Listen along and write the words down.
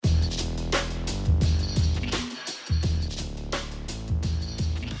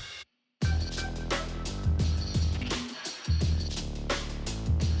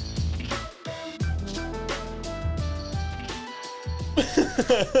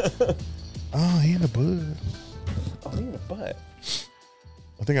Oh, he in the butt. Oh, he in the butt.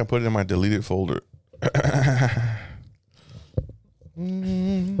 I think I put it in my deleted folder.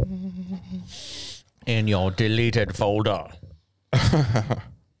 In your deleted folder.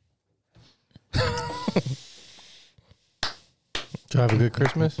 Did you have a good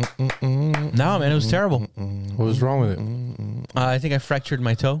Christmas? No, man, it was terrible. What was wrong with it? I think I fractured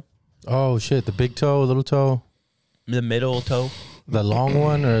my toe. Oh shit! The big toe, little toe, The middle toe. the long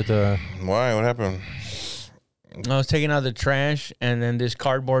one, or the Why? What happened? I was taking out the trash, and then this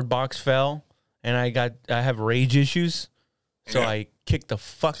cardboard box fell, and I have rage issues, so Yeah. I kicked the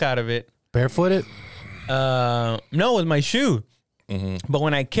fuck out of it. barefooted? No, with my shoe. But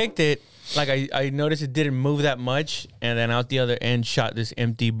when I kicked it, like I noticed it didn't move that much, and then out the other end shot this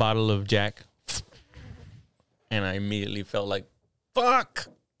empty bottle of Jack, and I immediately felt like, fuck.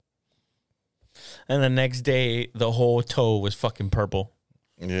 And the next day, the whole toe was fucking purple.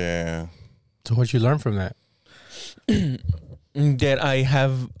 Yeah. So what you learn from that? That I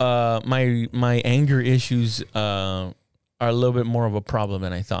have my anger issues are a little bit more of a problem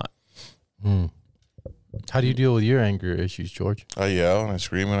than I thought. How do you deal with your anger issues, George? I yell and I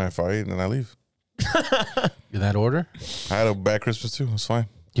scream and I fight and then I leave. In that order? I had a bad Christmas too. It's fine.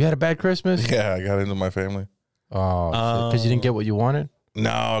 You had a bad Christmas? Yeah, I got into my family. Oh, because you didn't get what you wanted?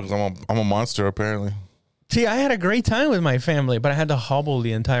 No, because I'm a monster apparently. See, I had a great time with my family, but I had to hobble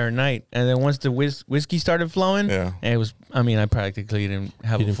the entire night. And then once the whiskey started flowing, Yeah. and it was, I mean, I practically didn't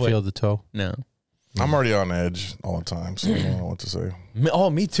have You a didn't foot. feel the toe? No. I'm already on edge all the time, so I don't know what to say.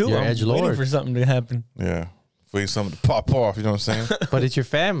 Me too. You're I'm edge waiting lord. for something to happen. Yeah. Waiting something to pop off, you know what I'm saying? But it's your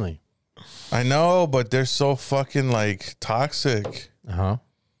family. I know, but they're so fucking like toxic. Uh-huh.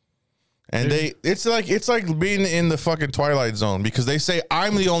 And it's like being in the fucking Twilight Zone because they say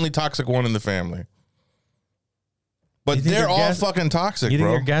I'm the only toxic one in the family. But You think they're they're all fucking toxic, You think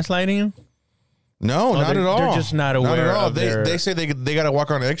bro. you're gaslighting him? No, not they're- at all. they're just not Not aware at all. of their- They say they got to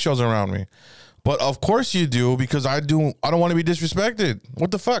walk on eggshells around me. But of course you do because I don't want to be disrespected.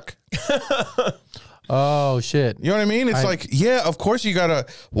 What the fuck? Oh, shit. You know what I mean? It's like, yeah, of course you got to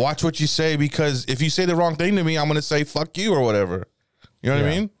watch what you say because if you say the wrong thing to me, I'm going to say fuck you or whatever. You know what I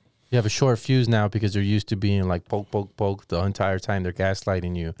Yeah. mean? You have a short fuse now because they're used to being like poke, poke, poke the entire time they're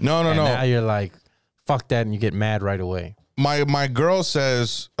gaslighting you. No. Now you're like, fuck that, and you get mad right away. My girl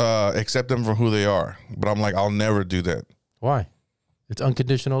says accept them for who they are, but I'm like, I'll never do that. Why? It's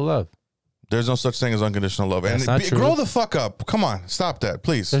unconditional love. There's no such thing as unconditional love. That's not true. Grow the fuck up. Come on, stop that,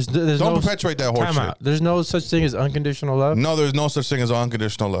 please. There's Don't no, perpetuate that horse time shit. out. There's no such thing as unconditional love. No, there's no such thing as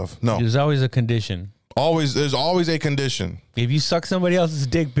unconditional love. No, There's always a condition. there's always a condition. If you suck somebody else's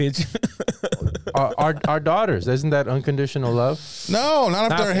dick, bitch. Our daughters, isn't that unconditional love? No,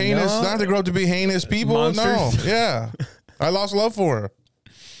 not if they're Nothing, heinous. no. Not if they grow up to be heinous people. Monsters. No, yeah, I lost love for her.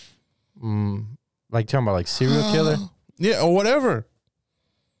 Like talking about like serial killer? Yeah, or whatever.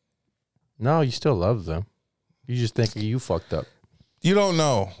 No, you still love them. You just think you fucked up. You don't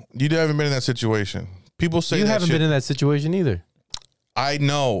know. You haven't been in that situation. People say You that haven't shit. been in that situation either. I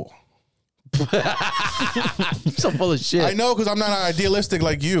know. You're so full of shit. I know because I'm not idealistic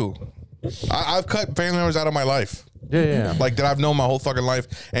like you. I've cut family members out of my life. Yeah. Like that I've known my whole fucking life.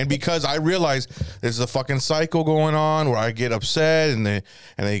 And because I realize there's a fucking cycle going on where I get upset and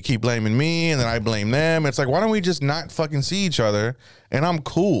they keep blaming me and then I blame them. It's like, why don't we just not fucking see each other and I'm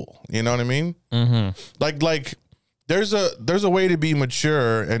cool? You know what I mean? Mm-hmm. Like there's a way to be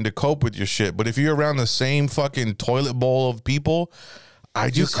mature and to cope with your shit. But if you're around the same fucking toilet bowl of people, I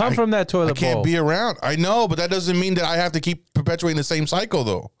come from that toilet I can't bowl. be around. I know, but that doesn't mean that I have to keep perpetuating the same cycle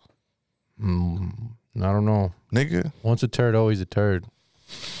though. I don't know. Nigga. Once a turd, always a turd.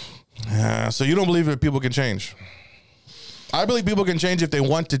 So you don't believe that people can change? I believe people can change if they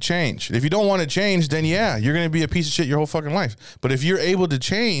want to change. If you don't want to change, then yeah, you're going to be a piece of shit your whole fucking life. But if you're able to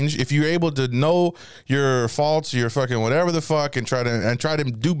change, if you're able to know your faults, your fucking whatever the fuck, and try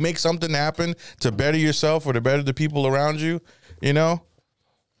to make something happen to better yourself or to better the people around you, you know,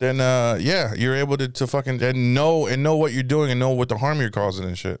 then yeah, you're able to fucking and know what you're doing and know what the harm you're causing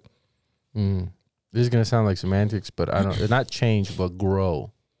and shit. This is gonna sound like semantics, but I don't. Not change, but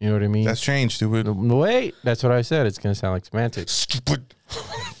grow. You know what I mean? That's change, stupid. No, wait. That's what I said. It's gonna sound like semantics. Stupid.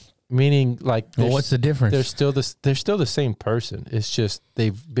 Meaning, like, Well, what's the difference? They're still the same person. It's just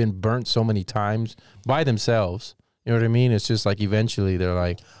they've been burnt so many times by themselves. You know what I mean? It's just like eventually they're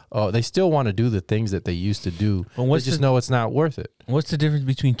like, oh, they still want to do the things that they used to do. But what's they just the- know it's not worth it. What's the difference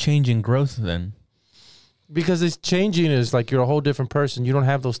between change and growth then? Because it's changing is like you're a whole different person. You don't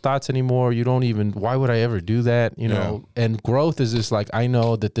have those thoughts anymore. You don't even, why would I ever do that? You know, and growth is just like, I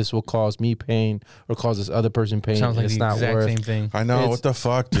know that this will cause me pain or cause this other person pain. Sounds like it's the not exact worth. same thing. I know. What the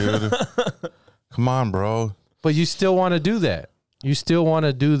fuck, dude? Come on, bro. But you still want to do that. You still want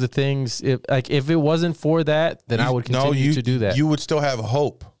to do the things. If it wasn't for that, then I would continue to do that. You would still have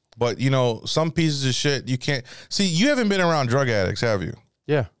hope. But, you know, some pieces of shit you can't. See, you haven't been around drug addicts, have you?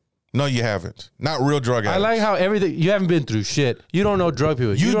 Yeah. No, you haven't. Not real drug addicts. I like how everything, you haven't been through shit. You don't know drug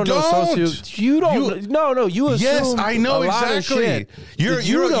people. You don't know socios. You don't. No, you assume. Yes, I know a lot of exactly. shit You're that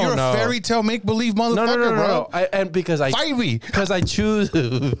you don't a know. fairy tale make believe motherfucker, bro. And because I Fight me. because I choose.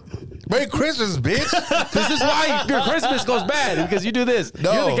 Merry Christmas, bitch. This is why your Christmas goes bad because you do this.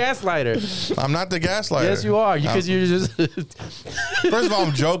 No. You're the gaslighter. I'm not the gaslighter. Yes, you are. Because you're just First of all,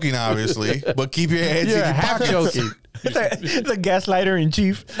 I'm joking, obviously, but keep your hands in you're your half pockets. joking. the gaslighter in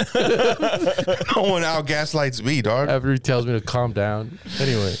chief. No one out gaslights me, dog. After he tells me to calm down.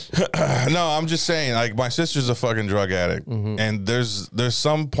 Anyway, No, I'm just saying, like, my sister's a fucking drug addict, and there's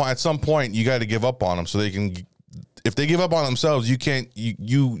some point, at some point you got to give up on them so they can. If they give up on themselves, you can't.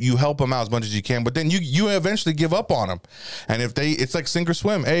 You help them out as much as you can, but then you eventually give up on them. And if it's like sink or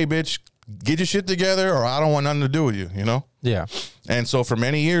swim. Hey, bitch, get your shit together, or I don't want nothing to do with you. You know. yeah. And so for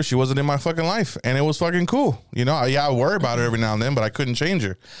many years, she wasn't in my fucking life, and it was fucking cool. You know, yeah, I worry about her every now and then, but I couldn't change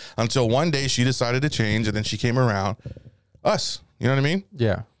her until one day she decided to change, and then she came around us. You know what I mean?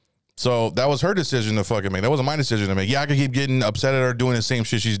 Yeah. So that was her decision to fucking make. That wasn't my decision to make. Yeah, I could keep getting upset at her doing the same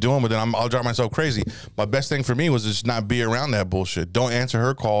shit she's doing, but then I'll drive myself crazy. My best thing for me was just not be around that bullshit. Don't answer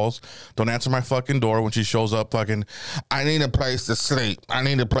her calls. Don't answer my fucking door when she shows up. Fucking, I need a place to sleep. I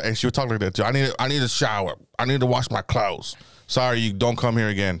need a place. And she would talk like that too. I need a shower. I need to wash my clothes. Sorry, you don't come here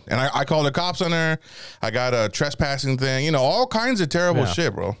again. And I called the cops on her. I got a trespassing thing. You know, all kinds of terrible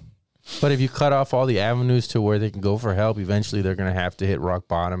shit, bro. But if you cut off all the avenues to where they can go for help, eventually they're going to have to hit rock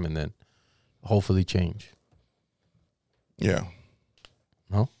bottom and then hopefully change. Yeah.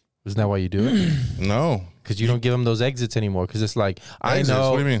 No? Isn't that why you do it? No. Because you don't give them those exits anymore. Because it's like, Exits? I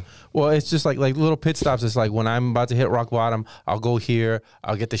know. What do you mean? Well, it's just like little pit stops. It's like when I'm about to hit rock bottom, I'll go here.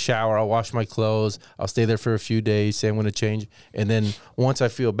 I'll get the shower. I'll wash my clothes. I'll stay there for a few days. Say I'm going to change. And then once I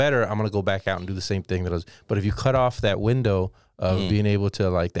feel better, I'm going to go back out and do the same thing that I was. But if you cut off that window of being able to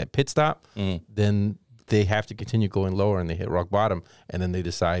like that pit stop, then they have to continue going lower and they hit rock bottom. And then they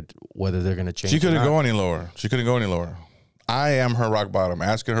decide whether they're going to change. She couldn't go any lower. She couldn't go any lower. I am her rock bottom.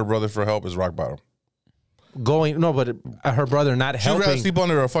 Asking her brother for help is rock bottom. But her brother not She'd rather helping. sleep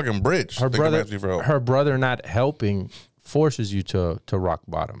under a fucking bridge. Her than come brother, ask you for help. her brother not helping forces you to rock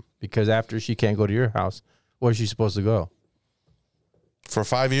bottom because after she can't go to your house, where's she supposed to go? For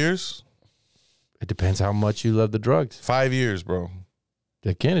 5 years? It depends how much you love the drugs. 5 years, bro.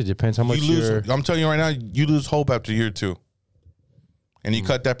 Again, it depends how much You lose. you're. I'm telling you right now, you lose hope after year 2. And you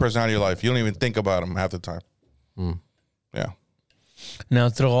cut that person out of your life. You don't even think about them half the time. Yeah. Now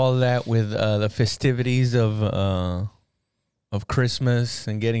throw all that with the festivities of Christmas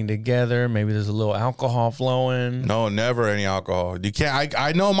and getting together. Maybe there's a little alcohol flowing. No, never any alcohol. You can't.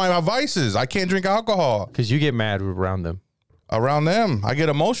 I know my vices. I can't drink alcohol Because you get mad around them. around them. I get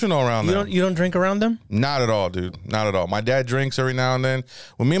emotional around them. You don't drink around them? Not at all, dude. Not at all. My dad drinks every now and then.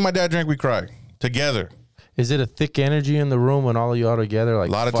 When me and my dad drink, we cry together. Is it a thick energy in the room when all of you are together? Like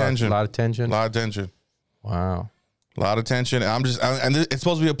A lot of tension. A lot of tension. A lot of tension. Wow. A lot of tension. And it's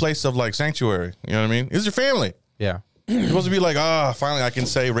supposed to be a place of like sanctuary. You know what I mean? It's your family. Yeah. You're supposed to be like, finally I can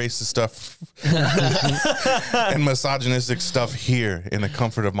say racist stuff and misogynistic stuff here in the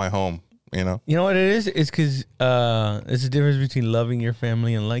comfort of my home. You know? You know what it is? It's because it's the difference between loving your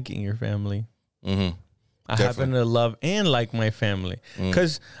family and liking your family. Mm-hmm. I happen to love and like my family.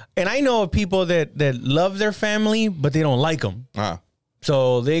 And I know of people that love their family, but they don't like them.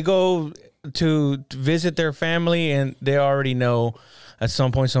 So they go to visit their family and they already know at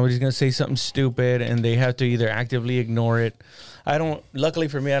some point somebody's going to say something stupid and they have to either actively ignore it. Luckily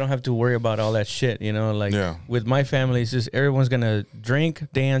for me, I don't have to worry about all that shit, you know, like with my family, it's just everyone's going to drink,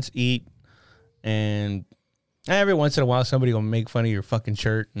 dance, eat, and every once in a while somebody will make fun of your fucking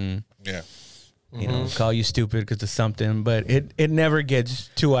shirt and you know, call you stupid because of something, but it never gets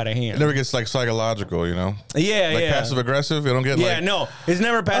too out of hand. It never gets like psychological, you know? Yeah, like yeah. passive aggressive. It don't get like. No, it's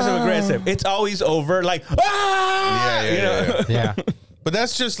never passive aggressive. It's always over like, Yeah. Yeah. But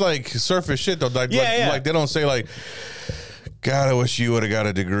that's just like surface shit though. Like, like they don't say like, God, I wish you would have got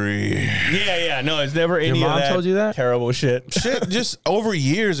a degree. Yeah. No, it's never any mom of that told you that? terrible shit. Shit, just over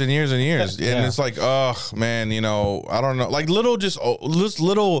years and years and years, and Yeah. it's like, oh man, you know, I don't know, like little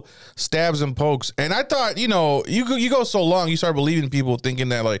little stabs and pokes. And I thought, you know, you go so long, you start believing people, thinking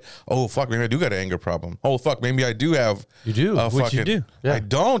that like, oh fuck, maybe I do got an anger problem. Oh fuck, maybe I do have. You do. What you do? Yeah. I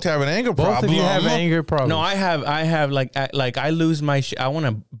don't have an anger Both problem. of you have anger problems. No, I have like I lose my shit. I want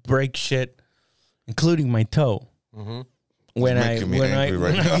to break shit, including my toe. Mm-hmm. When Making me angry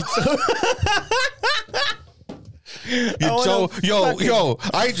right now. Your toe, yo,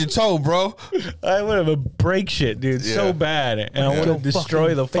 I ate your toe, bro. I want to break shit, dude, Yeah. so bad, and I want to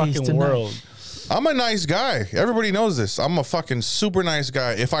destroy the face fucking tonight. world. I'm a nice guy. Everybody knows this. I'm a fucking super nice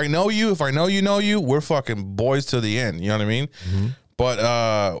guy. If I know you, we're fucking boys to the end. You know what I mean? Mm-hmm.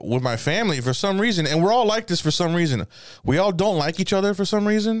 But with my family, for some reason, and we're all like this for some reason, we all don't like each other for some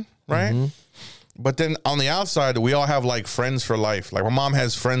reason, right? Mm-hmm. But then on the outside, we all have like friends for life. Like my mom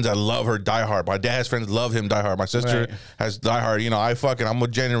has friends that love her die hard. My dad has friends that love him die hard. My sister Right. has die hard. You know, I'm a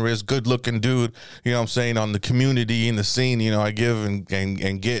generous, good looking dude. You know what I'm saying? On the community, in the scene, you know, I give and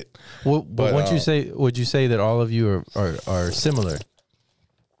get. But But, would you say that all of you are similar?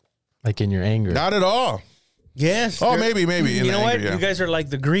 Like in your anger? Not at all. Yes. Oh, they're- maybe. in You the know what? anger, yeah. You guys are like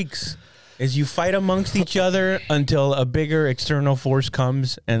the Greeks. Is you fight amongst each other until a bigger external force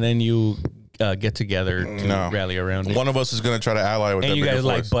comes, and then you get together to No. rally around it. One of us is going to try to ally with And that you bigger guys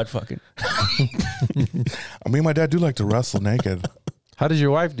like force. butt fucking. Me and my dad do like to wrestle naked. How does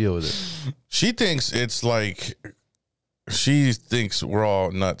your wife deal with it? She thinks it's like, she thinks we're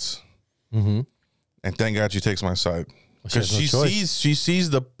all nuts. Mm-hmm. And thank God she takes my side. She Because has no choice. she sees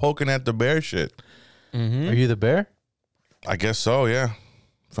the poking at the bear shit. Are you the bear? I guess so, yeah.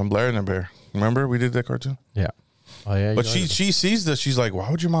 From Blair and the Bear. Remember we did that cartoon? Yeah. Oh yeah. But she sees this. She's like,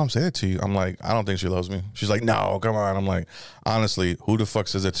 why would your mom say that to you? I'm like, I don't think she loves me. She's like, no, come on. I'm like, honestly, who the fuck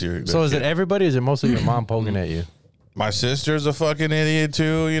says that to you? So is it everybody? Or is it mostly your mom poking at you? My sister's a fucking idiot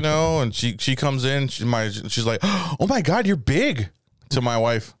too, you know, and she comes in, she's like, oh my God, you're big, to my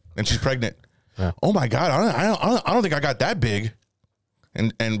wife, and she's pregnant. Yeah. Oh my God, I don't think I got that big.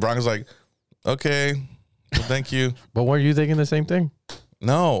 And Bronco's like, okay, well, thank you. But weren't you thinking the same thing?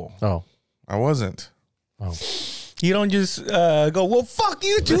 No, Oh. I wasn't. Oh. You don't just go, well, fuck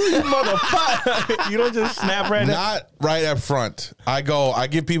you too, you motherfucker. You don't just snap right now. Not right up front. I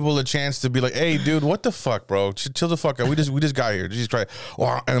give people a chance to be like, hey, dude, what the fuck, bro? Chill the fuck out. We just got here. Jesus Christ.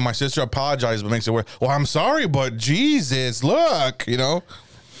 Well, and my sister apologizes, but makes it worse. Well, I'm sorry, but Jesus, look, you know.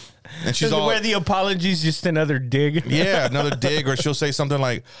 And she's all, where the apology's just another dig. yeah, another dig, or she'll say something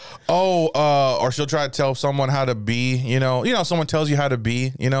like, oh, or she'll try to tell someone how to be, you know, someone tells you how to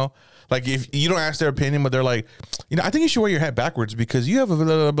be, you know. Like if you don't ask their opinion, but they're like, you know, I think you should wear your hat backwards because you have a blah,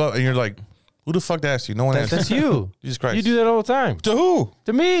 blah, blah, and you're like, who the fuck asked you? No one asked. That's you. Jesus Christ. You do that all the time. To who?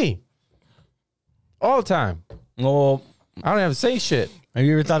 To me. All the time. Well, I don't have to say shit. have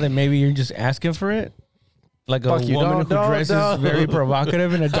you ever thought that maybe you're just asking for it? Like a Fuck you, woman who don't, dresses don't. very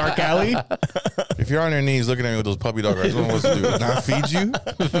provocative in a dark alley? If you're on your knees looking at me with those puppy dog eyes, what am I supposed to do? Not feed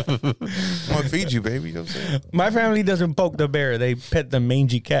you? I'm gonna feed you, baby. You know what I'm saying? My family doesn't poke the bear. They pet the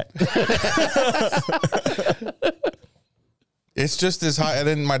mangy cat. It's just this high. And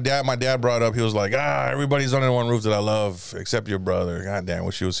then my dad brought up, he was like, everybody's under one roof that I love except your brother. God damn,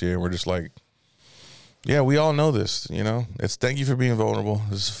 wish he was here. We're just like, yeah, we all know this, you know? It's thank you for being vulnerable.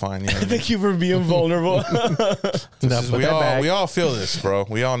 This is fine. You know what I mean? Thank you for being vulnerable. This is- we all feel this, bro.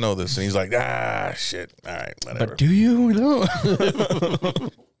 We all know this. And he's like, shit. All right, whatever. But do you? No.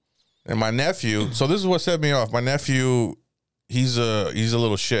 And my nephew, so this is what set me off. My nephew, he's a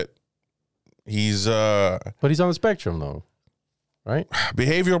little shit. He's But he's on the spectrum though. Right?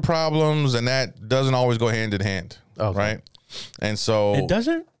 behavioral problems, and that doesn't always go hand in hand. Okay. Right? And so It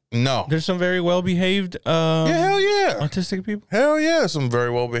doesn't? no. There's some very well-behaved Yeah, hell yeah. autistic people. Hell yeah, some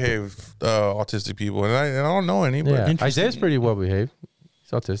very well behaved autistic people, and I don't know any. But Yeah. Interesting. Isaiah's pretty well behaved. He's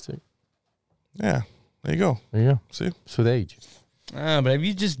autistic. yeah, there you go. There you go. See, It's with age. But if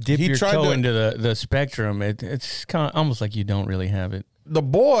you just dip He your tried toe to- into the spectrum, it's kind of almost like you don't really have it. the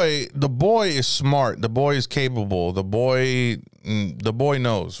boy is smart. The boy is capable. The boy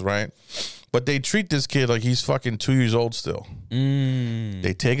knows, right? But they treat this kid like he's fucking 2 years old still.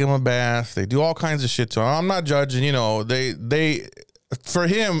 They take him a bath. They do all kinds of shit to him. I'm not judging. You know, they for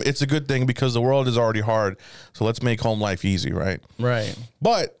him it's a good thing because the world is already hard. So let's make home life easy, right? Right.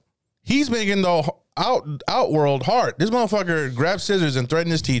 But he's making the out world hard. This motherfucker grabbed scissors and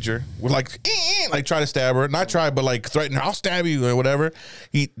threatened his teacher with like try to stab her. Not try, but like threaten, I'll stab you or whatever.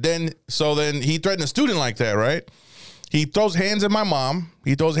 Then he threatened a student like that, right? He throws hands at my mom.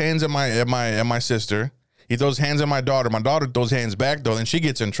 He throws hands at my sister. He throws hands at my daughter. My daughter throws hands back though, then she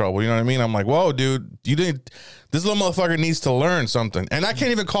gets in trouble. You know what I mean? I'm like, whoa, dude, you didn't. This little motherfucker needs to learn something, and I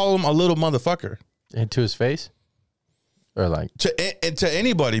can't even call him a little motherfucker. Into his face, or like to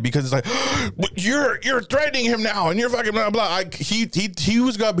anybody, because it's like you're threatening him now, and you're fucking blah blah. He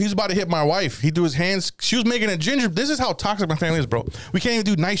was about to hit my wife. He threw his hands. She was making a ginger. This is how toxic my family is, bro. We can't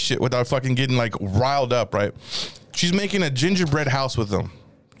even do nice shit without fucking getting like riled up, right? She's making a gingerbread house with them.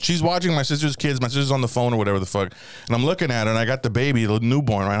 She's watching my sister's kids. My sister's on the phone or whatever the fuck, and I'm looking at her, and I got the baby, the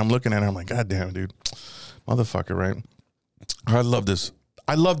newborn, right? I'm looking at her. I'm like, God damn, dude, motherfucker, right? I love this.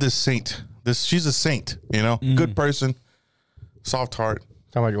 I love this saint. She's a saint, you know, good person. Soft heart.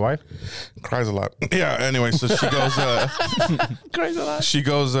 talking about your wife? Cries a lot. Yeah. Anyway, so she goes. Cries a lot. She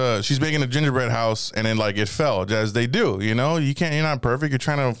goes. She's making a gingerbread house, and then like it fell, as they do. You know, you can't. You're not perfect. You're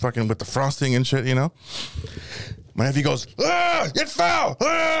trying to fucking with the frosting and shit. You know. My nephew goes, it fell.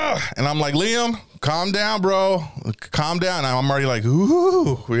 And I'm like, Liam, calm down, bro. Calm down. I'm already like,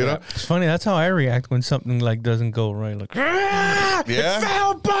 ooh, you know. It's funny. That's how I react when something like doesn't go right. Like, Yeah. it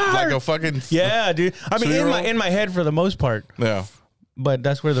fell apart. Like a fucking Yeah, dude. I mean, Two-year-old? in my head for the most part, Yeah. but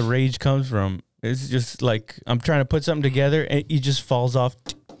that's where the rage comes from. It's just like I'm trying to put something together and it just falls off.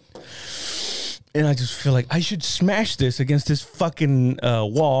 And I just feel like I should smash this against this fucking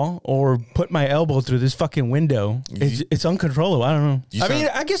wall or put my elbow through this fucking window. It's uncontrollable. I don't know. You I mean,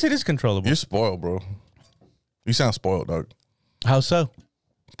 sound- I guess it is controllable. You're spoiled, bro. You sound spoiled, dog. How so?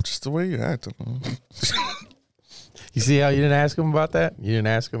 Just the way you act. You see how you didn't ask him about that? You didn't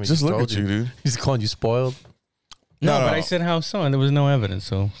ask him. He Just look told at you, dude. He's calling you spoiled. No, No, but no. I said how so, and there was no evidence.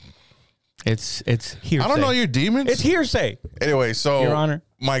 So it's hearsay. I don't know your demons. It's hearsay, Anyway, so Your Honor.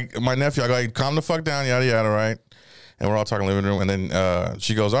 my nephew, I go, like, calm the fuck down, yada yada, right? And we're all talking in the living room, and then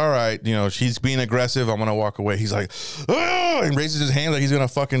she goes, all right, you know, she's being aggressive. I'm gonna walk away. He's like, and raises his hand like he's gonna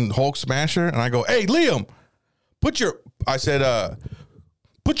fucking Hulk smash her. And I go, hey, Liam, put your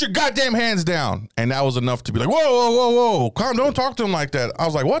goddamn hands down. And that was enough to be like, whoa, calm, don't talk to him like that. I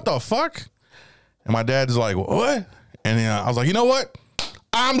was like, what the fuck? And my dad's like, what? And I was like, you know what?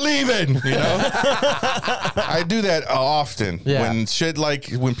 I'm leaving, you know? I do that often. Yeah. When shit like,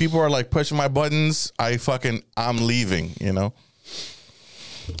 when people are like pushing my buttons, I'm leaving, you know?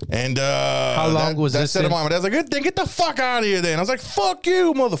 And How long was this Said to in- my dad's like, good thing, get the fuck out of here then. I was like, fuck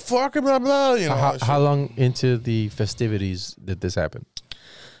you, motherfucker, blah, blah, you know. all that shit. How long into the festivities did this happen?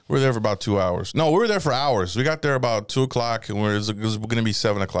 We were there for about 2 hours. No, we were there for hours. We got there about 2 o'clock, and it was going to be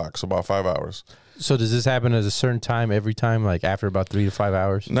 7 o'clock, so about 5 hours. So does this happen at a certain time every time, like after about 3 to 5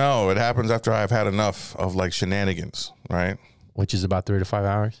 hours, No, it happens after I've had enough of like shenanigans, right? which is about 3 to 5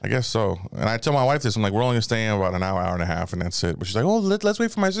 hours? I guess so. And I tell my wife this. I'm like, we're only staying about an hour and a half, and that's it. But she's like, oh, let's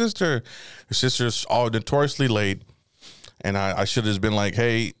wait for my sister. Her sister's all notoriously late, and I should have just been like,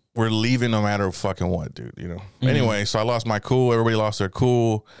 hey, we're leaving no matter fucking what, dude. You know. Mm-hmm. Anyway, so I lost my cool. Everybody lost their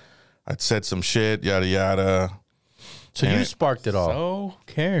cool. I said some shit, yada yada. So And you it- sparked it all. So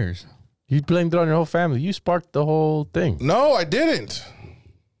who cares? You blamed it on your whole family. You sparked the whole thing. No, I didn't.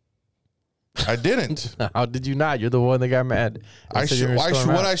 I didn't. How did you not? You're the one that got mad. I should.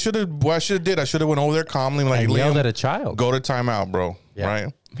 What I should have did. I should have went over there calmly, like, and yelled Liam, at a child. go to timeout, bro. Yeah.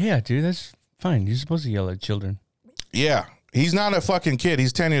 Right? Yeah, dude, that's fine. You're supposed to yell at children. Yeah. He's not a fucking kid.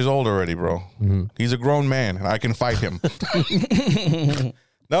 He's 10 years old already, bro. Mm-hmm. He's a grown man, and I can fight him.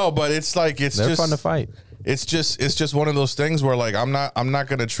 No, but it's like They're just fun to fight. It's just one of those things where like I'm not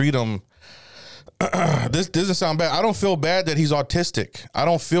gonna treat him. This doesn't sound bad. I don't feel bad that he's autistic.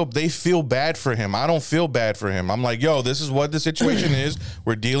 They feel bad for him. I don't feel bad for him. I'm like, yo, this is what the situation is.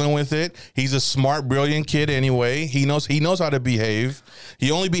 We're dealing with it. He's a smart, brilliant kid anyway. He knows how to behave. He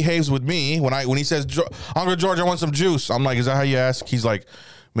only behaves with me when he says, Uncle George, I want some juice. I'm like, is that how you ask? He's like,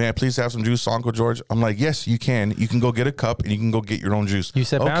 may I please have some juice, Uncle George? I'm like, yes, you can. You can go get a cup and you can go get your own juice. You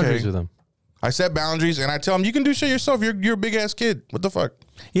set boundaries with him. I set boundaries and I tell him, you can do shit yourself. You're a big ass kid. What the fuck?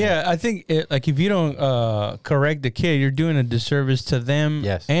 Yeah, I think like if you don't correct the kid, you're doing a disservice to them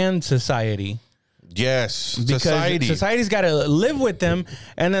Yes. and society. Yes, Because society. society's got to live with them,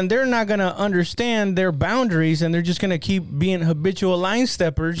 and then they're not going to understand their boundaries, and they're just going to keep being habitual line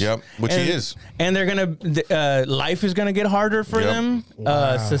steppers. Yep, which he and, is. And they're going to life is going to get harder for Yep. them.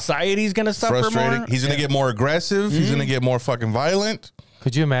 Society's going to suffer Frustrating. more. He's gonna get more aggressive. He's gonna get more fucking violent.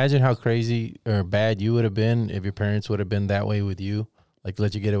 Could you imagine how crazy or bad you would have been if your parents would have been that way with you? Like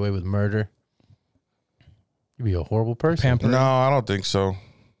let you get away with murder? You'd be a horrible person. Pampered. No, I don't think so.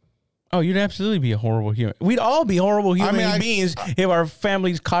 Oh, you'd absolutely be a horrible human. We'd all be horrible human beings if our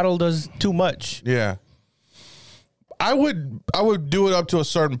families coddled us too much. Yeah. I would do it up to a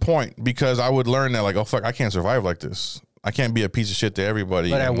certain point because I would learn that like, oh fuck, I can't survive like this. I can't be a piece of shit to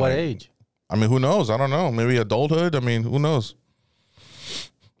everybody. But at And, what like, age? I mean, who knows? I don't know. Maybe adulthood. I mean, who knows?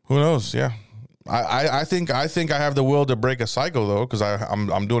 Who knows? Yeah. I think I have the will to break a cycle though, because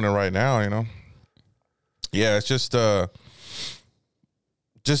I'm doing it right now. You know. Yeah, it's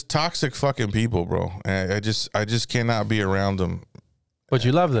just toxic fucking people, bro. And I just cannot be around them. But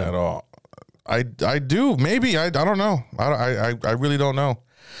you love them at all. I do. Maybe I don't know. I really don't know.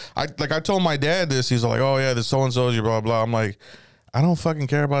 I told my dad this. He's like, oh yeah, this so and so's your blah blah. I'm like, I don't fucking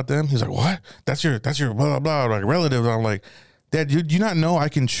care about them. He's like, what? That's your blah blah blah, like relative. I'm like, Dad, do you not know I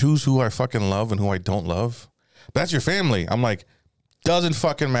can choose who I fucking love and who I don't love? But that's your family. I'm like, doesn't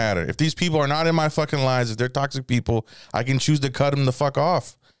fucking matter. If these people are not in my fucking lives, if they're toxic people, I can choose to cut them the fuck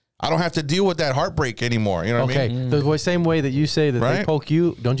off. I don't have to deal with that heartbreak anymore. You know what I mean? The same way that you say that Right? they poke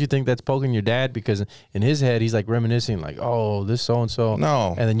you, don't you think that's poking your dad? Because in his head, he's like reminiscing, like, oh, this so-and-so.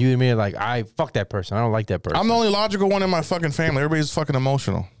 No. And then you and me are like, fuck that person. I don't like that person. I'm the only logical one in my fucking family. Everybody's fucking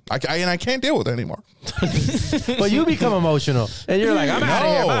emotional. I can't deal with it anymore. But you become emotional. And you're like, I'm out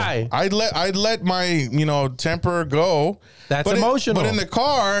of here. Bye. I'd let my, temper go. That's But emotional. But in the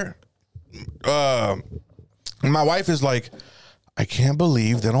car, my wife is like, I can't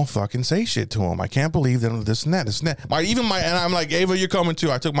believe they don't fucking say shit to him. I can't believe they don't this and that. And I'm like, Ava, you're coming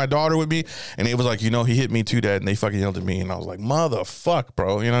too. I took my daughter with me, and Ava's like, he hit me too, Dad, and they fucking yelled at me, and I was like, motherfuck,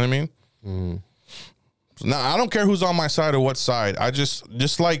 bro. You know what I mean? So now I don't care who's on my side or what side. I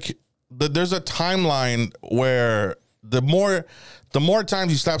just like there's a timeline where the more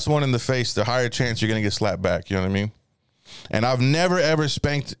times you slap someone in the face, the higher chance you're gonna get slapped back. You know what I mean? And I've never ever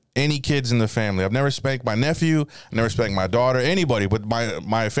spanked any kids in the family. I've never spanked my nephew. I never spanked my daughter, anybody. But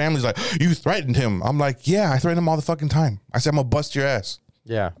my family's like, you threatened him. I'm like, yeah, I threaten him all the fucking time. I said, I'm gonna bust your ass.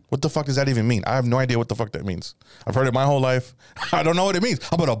 Yeah. What the fuck does that even mean? I have no idea what the fuck that means. I've heard it my whole life. I don't know what it means.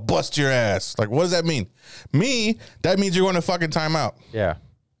 I'm gonna bust your ass. Like, what does that mean? Me, that means you're going to fucking timeout. Yeah.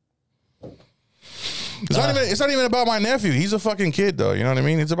 It's not even about my nephew. He's a fucking kid, though. You know what I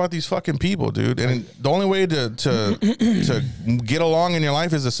mean? It's about these fucking people, dude. And the only way to get along in your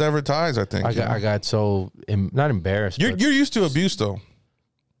life is to sever ties, I think. I got so not embarrassed. You're used to abuse, though.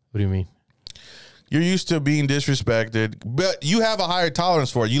 What do you mean? You're used to being disrespected, but you have a higher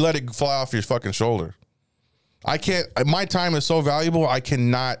tolerance for it. You let it fly off your fucking shoulder. I can't. My time is so valuable. I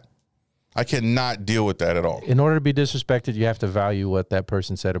cannot deal with that at all. In order to be disrespected, you have to value what that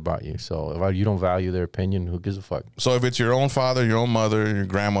person said about you. So if you don't value their opinion, who gives a fuck? So if it's your own father, your own mother, your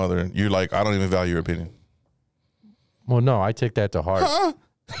grandmother, you're like, I don't even value your opinion. Well, no, I take that to heart. Huh?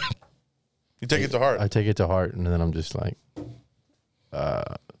 You take it to heart. I take it to heart, and then I'm just like,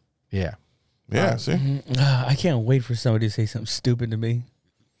 yeah. Yeah, see? I can't wait for somebody to say something stupid to me.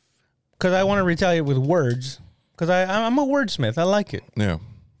 Because I want to retaliate with words. Because I'm a wordsmith. I like it. Yeah.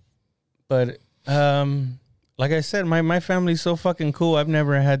 But like I said, my family's so fucking cool. I've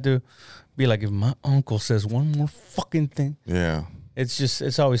never had to be like, if my uncle says one more fucking thing. Yeah.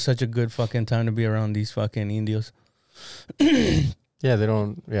 It's always such a good fucking time to be around these fucking Indios. Yeah, they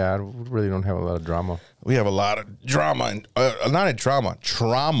don't. Yeah, I really don't have a lot of drama. We have a lot of drama. And, not trauma.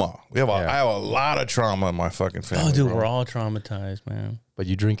 I have a lot of trauma in my fucking family. Oh, dude, bro. we're all traumatized, man. But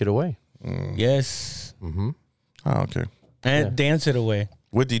you drink it away. Yes. Mm-hmm. Oh, okay. And dance it away.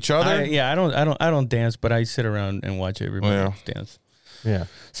 With each other? I don't dance, but I sit around and watch everybody else dance. Yeah.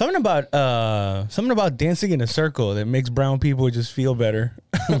 Something about dancing in a circle that makes brown people just feel better.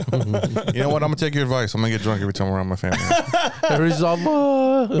 You know what? I'm going to take your advice. I'm going to get drunk every time we're around my family.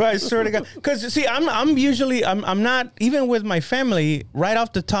 Right, swear to God. Because, see, I'm usually not, even with my family, right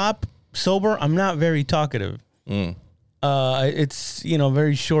off the top, sober, I'm not very talkative. It's,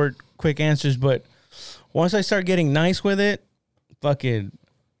 very short, quick answers. But once I start getting nice with it, fucking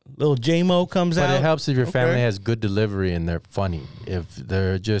little J-Mo comes out. But it helps if your family has good delivery and they're funny. If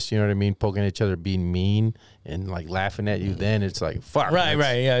they're just, you know what I mean, poking at each other, being mean and like laughing at you, then it's like, fuck. Right,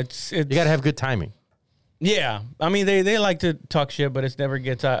 yeah. It's you got to have good timing. Yeah, I mean they like to talk shit, but it never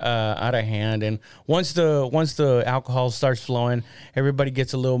gets out of hand. And once the alcohol starts flowing, everybody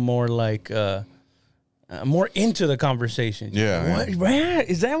gets a little more like more into the conversation. Yeah. What?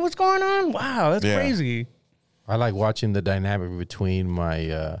 Is that what's going on? Wow, that's crazy. I like watching the dynamic between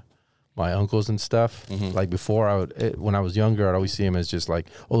my my uncles and stuff. Mm-hmm. Like before, when I was younger, I'd always see them as just like,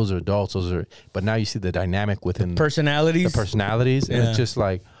 oh, those are adults. But now you see the dynamic within personalities, and it's just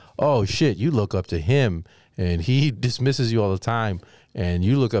like, oh shit, you look up to him, and he dismisses you all the time, and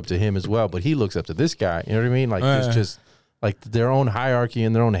you look up to him as well, but he looks up to this guy. You know what I mean? Like it's just like their own hierarchy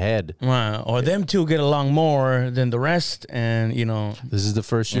in their own head. Wow. Or them two get along more than the rest, and This is the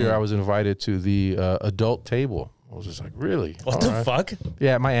first year I was invited to the adult table. I was just like, really? What the fuck?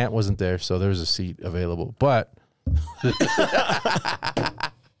 Yeah, my aunt wasn't there, so there was a seat available. But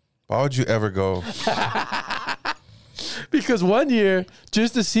Why would you ever go? Because one year,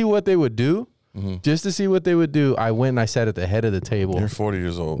 just to see what they would do, I went and I sat at the head of the table. You're 40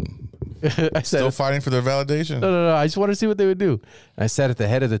 years old. I Still fighting for their validation? No. I just wanted to see what they would do. And I sat at the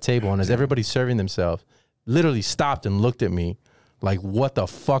head of the table, and as everybody's serving themselves, literally stopped and looked at me like, what the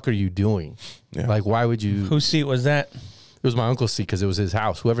fuck are you doing? Yeah. Like, why would you? Whose seat was that? It was my uncle's seat because it was his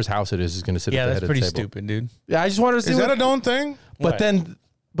house. Whoever's house it is going to sit at the head of the table. Yeah, that's pretty stupid, dude. Yeah, I just wanted to see Is what, that a known thing? But then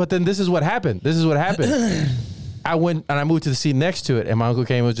this is what happened. I went and I moved to the seat next to it, and my uncle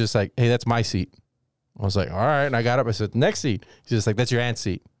came and was just like, hey, that's my seat. I was like, all right. And I got up. I said, next seat. He's just like, that's your aunt's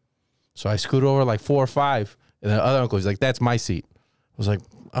seat. So I scooted over like 4 or 5. And the other uncle was like, that's my seat. I was like,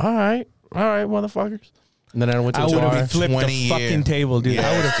 all right, motherfuckers. And then I went to I the would bar. have flipped the 20 fucking years. table, dude. Yeah,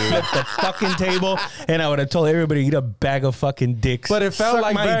 I would have dude. flipped the fucking table, and I would have told everybody to eat a bag of fucking dicks. But it felt Suck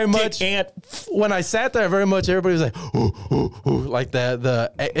like my very dick, much Aunt. when I sat there, very much everybody was like, ooh, ooh, ooh. Like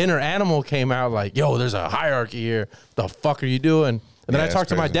the inner animal came out like, yo, there's a hierarchy here. The fuck are you doing? And then Yeah, I it's talked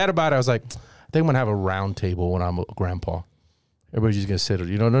to my crazy. dad about it. I was like, I think I'm gonna have a round table when I'm a grandpa. Everybody's just gonna sit.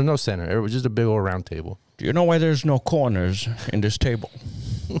 You know, there's no center. Everybody's just a big old round table. Do you know why there's no corners in this table?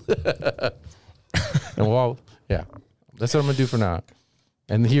 And yeah, that's what I'm gonna do for now.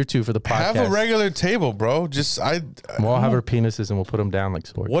 And here too for the podcast. Have a regular table, bro. We'll all have our penises and we'll put them down like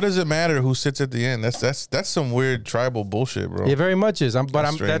swords. What does it matter who sits at the end? That's some weird tribal bullshit, bro. It very much is. I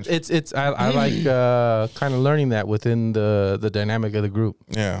strange. like kind of learning that within the dynamic of the group.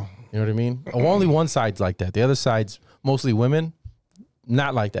 Yeah. You know what I mean? Only one side's like that. The other side's mostly women,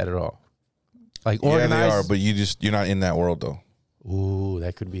 not like that at all. Like Yeah, organized. they are, but you're not in that world though. Ooh,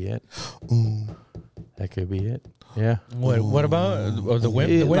 that could be it. Ooh, that could be it. Yeah. What about the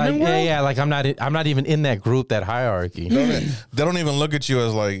women? The women Like, world? yeah. Like I'm not even in that group, that hierarchy. They don't even look at you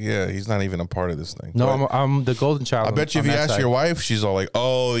as like, yeah, he's not even a part of this thing. No, But I'm the golden child. I bet you on if you that ask side. your wife, she's all like,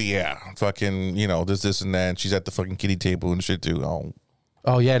 oh yeah, fucking, this and that. And she's at the fucking kiddie table and shit too.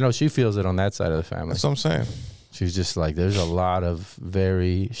 Oh yeah, no, she feels it on that side of the family. That's what I'm saying. She's just like, there's a lot of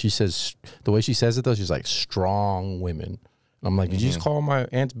she says, the way she says it though, she's like strong women. I'm like, did you just call my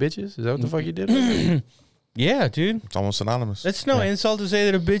aunts bitches? Is that what the fuck you did? Yeah, dude. It's almost synonymous. That's no insult to say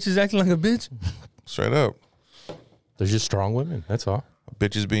that a bitch is acting like a bitch. Straight up. There's just strong women. That's all.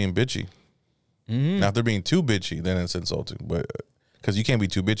 Bitches being bitchy. Now, if they're being too bitchy, then it's insulting. But because you can't be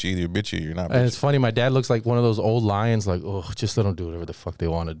too bitchy. Either you're bitchy or you're not And bitchy. it's funny. My dad looks like one of those old lions. Like, oh, just let them do whatever the fuck they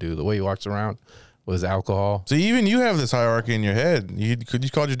want to do. The way he walks around with his alcohol. So even you have this hierarchy in your head. You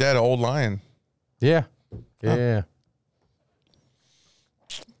called your dad an old lion. Yeah. Yeah.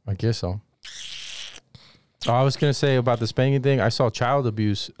 I guess so. Oh, I was gonna say about the spanking thing. I saw child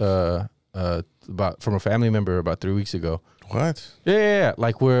abuse about from a family member about 3 weeks ago. What? Yeah.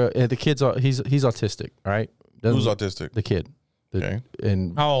 Like the kid's he's autistic, right? Who's autistic? The kid. Okay.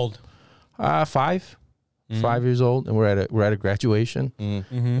 And How old? 5 years old, and we're at a graduation,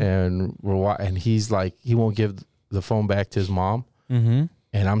 and and he's like, he won't give the phone back to his mom, and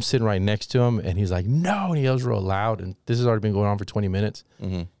I'm sitting right next to him, and he's like, no, and he yells real loud, and this has already been going on for 20 minutes,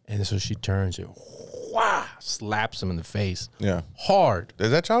 and so she turns and slaps him in the face, hard.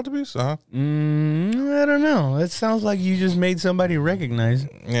 Is that child abuse? I don't know. That sounds like you just made somebody recognize.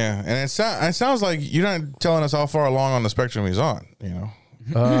 Yeah, and it sounds like you're not telling us how far along on the spectrum he's on.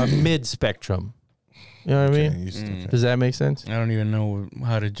 Mid spectrum. You know what I mean? Okay. Does that make sense? I don't even know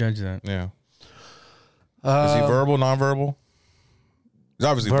how to judge that. Yeah. Is he verbal, nonverbal? He's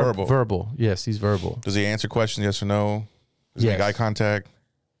obviously verbal. Verbal. Yes, he's verbal. Does he answer questions? Yes or no? Does he Yes. make eye contact?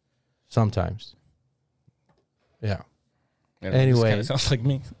 Sometimes. Yeah. This kinda sounds like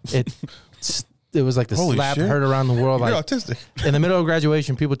me. It was like the Holy slap shit. heard around the world. You're Like autistic. in the middle of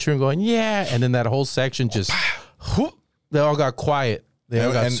graduation, people cheering, going, yeah. And then that whole section just, they all got quiet. They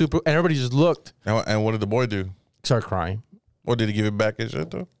all got And- super, and everybody just looked, And what did the boy do? started crying. What did he give it back and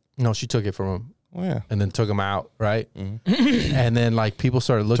shit though? No, she took it from him Oh yeah. and then took him out, right? And then like people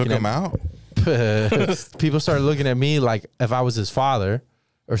started looking Took him out. people started looking at me like if I was his father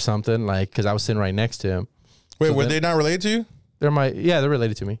or something, like because I was sitting right next to him. Wait, So were then- they not related to you? They're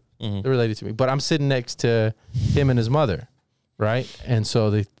related to me. They're related to me. But I'm sitting next to him and his mother, right? And so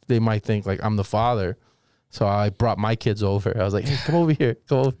they might think like I'm the father. So I brought my kids over. I was like, hey, come over here.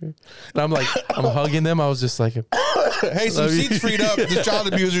 And I'm like, I'm hugging them. I was just like, Hey, some Love you. seats freed up. This child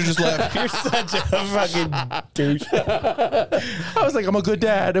abuser just left. You're such a fucking douche. I was like, I'm a good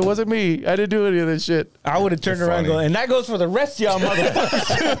dad. It wasn't me. I didn't do any of this shit. I would have turned around and funny. go, and that goes for the rest of y'all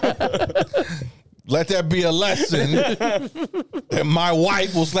motherfuckers. Let that be a lesson that my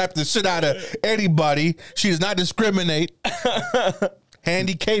wife will slap the shit out of anybody. She does not discriminate.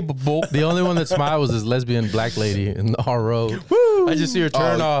 Handy capable. The only one that smiled was this lesbian black lady in our road. I just see her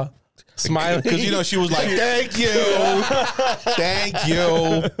turn off. Smiling. Because, you know, she was like, thank you. Thank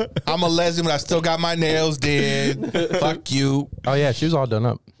you. I'm a lesbian, but I still got my nails did. Fuck you. Oh yeah, she was all done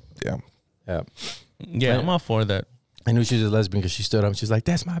up. Yeah. Yeah. Yeah, I'm all for that. I knew she was a lesbian because she stood up and she's like,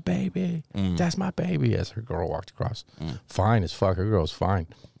 "That's my baby. That's my baby." As her girl walked across, fine as fuck. Her girl's fine.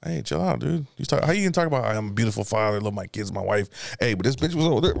 Hey, chill out, dude. How you gonna talk about I'm a beautiful father, love my kids, my wife? Hey, but this bitch was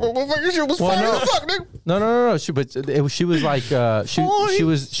over there. Motherfucker, she was fine as fuck, nigga. No. She was like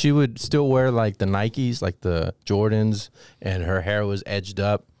she would still wear like the Nikes, like the Jordans, and her hair was edged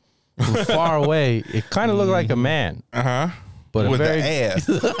up. From far away, it kind of looked like a man. But With very, the ass.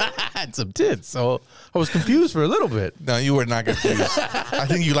 had some tits, so I was confused for a little bit. No, you were not confused. I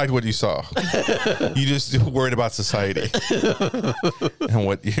think you liked what you saw. You just worried about society and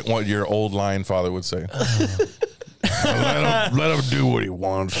what your old lion father would say. Let him do what he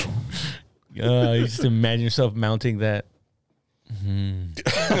wants. You just imagine yourself mounting that.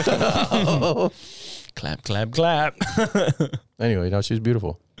 Clap, clap, clap. Anyway, no, she was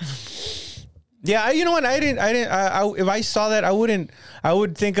beautiful. Yeah, you know what? I if I saw that, I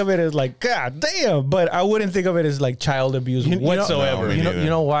would think of it as like, God damn, but I wouldn't think of it as like child abuse whatsoever. No, You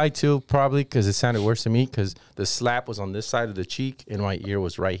know why too? Probably because it sounded worse to me because the slap was on this side of the cheek and my ear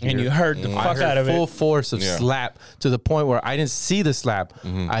was right here. And you heard the fuck out of full it. force of slap to the point where I didn't see the slap.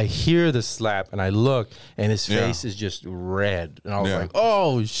 I hear the slap and I look and his face is just red. And I was like,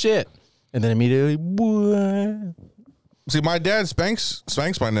 oh shit. And then immediately, what? See, my dad spanks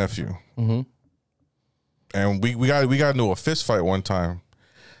my nephew. And we got into a fist fight one time.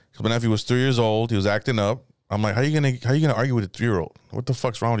 So my nephew was 3 years old. He was acting up. I'm like, how you gonna argue with a 3-year-old? What the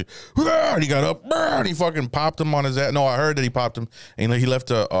fuck's wrong with you? And he got up and he fucking popped him on his ass. No, I heard that he popped him and he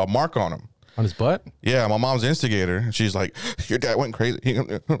left a mark on him. On his butt? Yeah, my mom's the instigator. And she's like, your dad went crazy.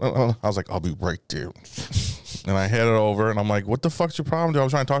 I was like, I'll be right there. And I headed over and I'm like, what the fuck's your problem, dude? I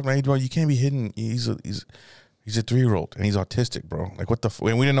was trying to talk to him. Hey, bro, you can't be hidden. He's a 3-year-old and he's autistic, bro. Like what the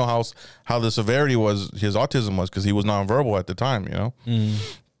and we didn't know how the severity was, his autism was, because he was nonverbal at the time, you know?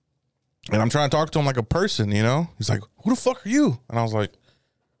 And I'm trying to talk to him like a person, you know? He's like, who the fuck are you? And I was like,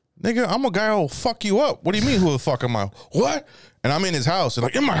 nigga, I'm a guy who'll fuck you up. What do you mean, who the fuck am I? What? And I'm in his house. And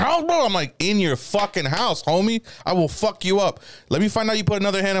like, in my house, bro? I'm like, in your fucking house, homie. I will fuck you up. Let me find out you put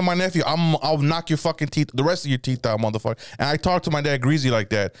another hand on my nephew. I'll knock your fucking teeth, the rest of your teeth out, motherfucker. And I talked to my dad greasy like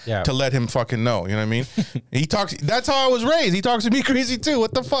that to let him fucking know. You know what I mean? He talks. That's how I was raised. He talks to me greasy too.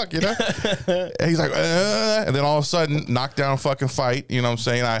 What the fuck, you know? And he's like, and then all of a sudden, knockdown fucking fight. You know what I'm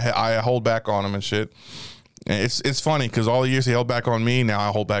saying? I hold back on him and shit. And it's funny because all the years he held back on me, now I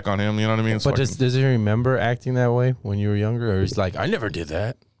hold back on him. You know what I mean? But does he remember acting that way when you were younger? Or he's like, I never did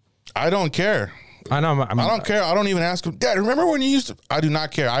that. I don't care. I know. I don't care. I don't even ask him, Dad, remember when you used to? I do not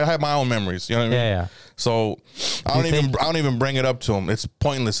care. I have my own memories. You know what I mean? Yeah. So I don't even bring it up to him. It's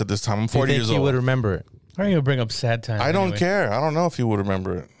pointless at this time. I'm 40 years old. He would remember it. Why are you gonna bring up sad times? I don't care. I don't know if he would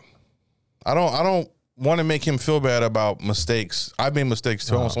remember it. I don't want to make him feel bad about mistakes. I've made mistakes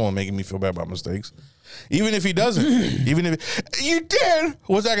too. I don't want someone making me feel bad about mistakes. Even if he doesn't, even if you did,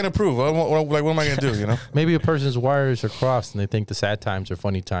 what's that going to prove? What am I going to do? You know, maybe a person's wires are crossed and they think the sad times are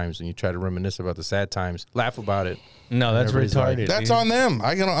funny times, and you try to reminisce about the sad times, laugh about it. No, that's retarded. Like, that's on them.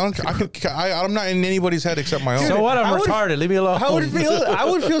 I'm not in anybody's head except my own. So what? I'm retarded. Leave me alone. I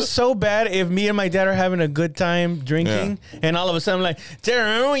would feel so bad if me and my dad are having a good time drinking, and all of a sudden I'm like, Dad,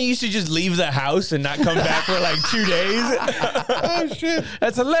 remember when you used to just leave the house and not come back for like 2 days? Oh shit,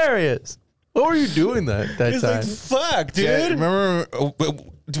 that's hilarious. What were you doing that time? Like, fuck, dude. Yeah, remember,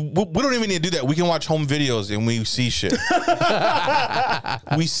 we don't even need to do that. We can watch home videos and we see shit.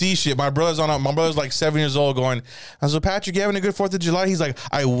 We see shit. My brother's like 7 years old going, so Patrick, you having a good 4th of July? He's like,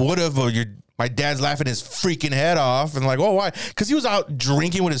 I would have, my dad's laughing his freaking head off. And like, oh, why? Because he was out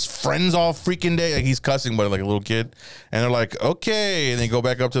drinking with his friends all freaking day. Like, he's cussing, but like a little kid. And they're like, okay. And they go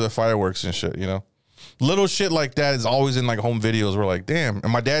back up to the fireworks and shit, you know? Little shit like that is always in like home videos. We're like, damn.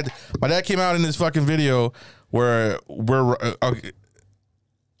 And my dad came out in this fucking video where we're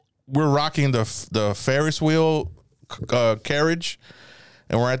rocking the Ferris wheel carriage,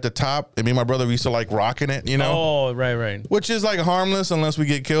 and we're at the top. And me and my brother used to like rocking it, you know. Oh, right. Which is like harmless unless we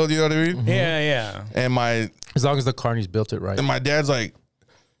get killed. You know what I mean? Mm-hmm. Yeah. And as long as the carnies built it right. And my dad's like,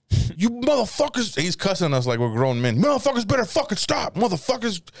 you motherfuckers, he's cussing us like we're grown men. Motherfuckers better fucking stop.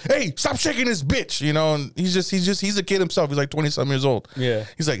 Motherfuckers, hey, stop shaking this bitch. You know, and he's a kid himself. He's like 20-something years old. Yeah.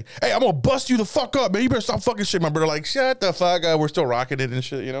 He's like, hey, I'm gonna bust you the fuck up, man. You better stop fucking shit. My brother like, shut the fuck up. We're still rocking it and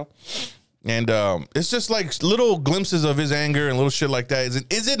shit, you know? And it's just like little glimpses of his anger and little shit like that.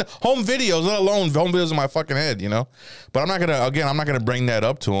 Is it home videos, let alone home videos in my fucking head, you know? But I'm not gonna bring that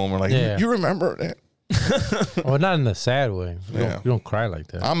up to him. Or like, you remember that? Well, not in a sad way. You don't cry like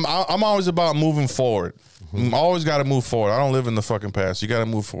that. I'm always about moving forward. Always got to move forward. I don't live in the fucking past. You got to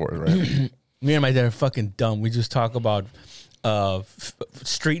move forward, right? Me and my dad are fucking dumb. We just talk about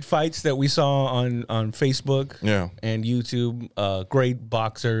street fights that we saw on Facebook and YouTube. Great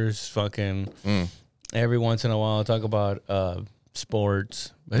boxers, fucking every once in a while talk about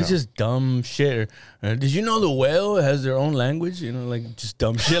sports. But it's just dumb shit. Did you know the whale has their own language? You know, like just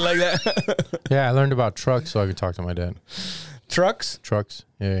dumb shit like that. Yeah, I learned about trucks so I could talk to my dad. Trucks? Trucks.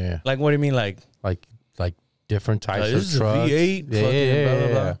 Yeah. Like what do you mean like different types this of is trucks. A V8, fucking blah,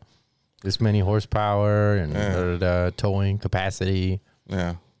 blah, blah. This many horsepower and towing capacity.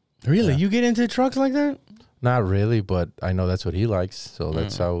 Yeah. Really? You get into trucks like that? Not really, but I know that's what he likes, so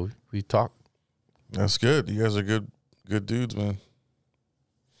that's how we talk. That's good. You guys are good dudes, man.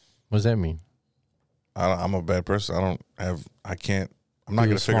 What does that mean? I'm a bad person. I'm not Do going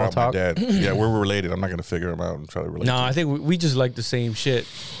the to figure out small my dad. Yeah, we're related. I'm not going to figure him out and try to relate. No, I think we just like the same shit.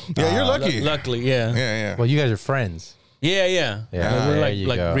 Yeah, you're lucky. Luckily, yeah. Yeah. Well, you guys are friends. Yeah. Yeah, We're there you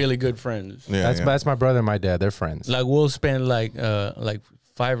like go. really good friends. Yeah, That's my brother and my dad. They're friends. Like we'll spend like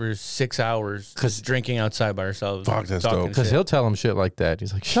 5 or 6 hours just drinking outside by ourselves. Fuck, that's talking dope. Because shit. he'll tell him shit like that.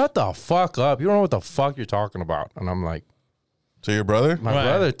 He's like, shut the fuck up. You don't know what the fuck you're talking about. And I'm like, So your brother? my Right.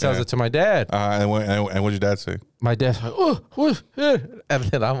 brother tells it to my dad. And what'd your dad say? My dad's like, oh, what? And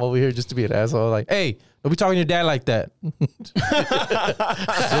then I'm over here just to be an asshole. Like, hey, don't be talking to your dad like that.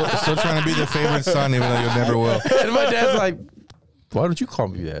 Still trying to be the favorite son, even though you never will. And my dad's like, why don't you call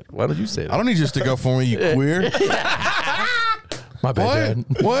me that? Why don't you say I that? don't need you to stick up for me, you queer. My bad,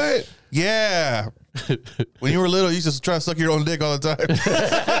 What? Dad. What? Yeah. When you were little, you used to try to suck your own dick all the time.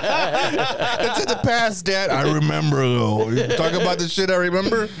 That's in the past, Dad. I remember, though. You talk about the shit I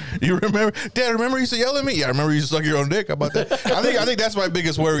remember. You remember? Dad, remember you used to yell at me? Yeah, I remember you used to suck your own dick. How about that? I think that's my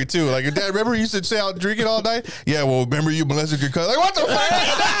biggest worry, too. Like, Dad, remember you used to say out drinking all night? Yeah, well, remember you molested your cousin? Like, what the fuck?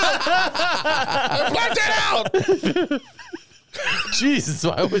 I blacked it out. Jesus,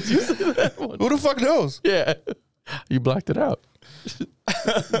 why would you say that one? Who the fuck knows? Yeah. You blocked it out.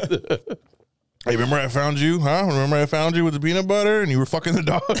 Hey, remember I found you, huh? Remember I found you with the peanut butter and you were fucking the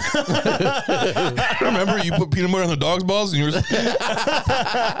dog? Remember you put peanut butter on the dog's balls and you were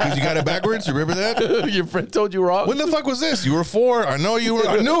because you got it backwards? You remember that? Your friend told you wrong. When the fuck was this? You were 4. I know you were.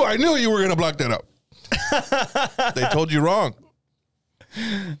 I knew you were gonna block that up. They told you wrong.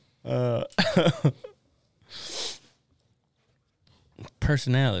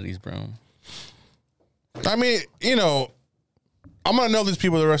 Personalities, bro. I mean, you know, I'm gonna know these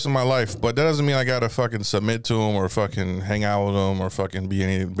people the rest of my life, but that doesn't mean I gotta fucking submit to them or fucking hang out with them or fucking be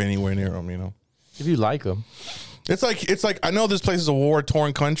anywhere near them. You know, If you like them. it's like I know this place is a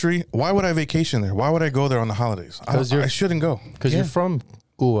war-torn country. Why would I vacation there? Why would I go there on the holidays? I shouldn't go. Because you're from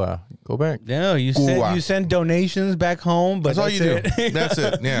Cuba. Go back. No, you send donations back home, but That's all you do. it. That's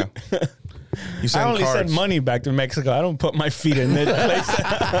it. Yeah. You I send only cards. send money back to Mexico. I don't put my feet in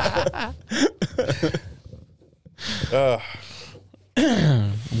that place.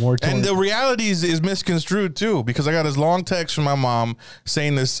 More And the reality is misconstrued too, because I got this long text from my mom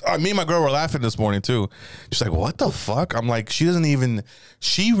saying this. Me and my girl were laughing this morning too. She's like, "What the fuck?" I'm like, she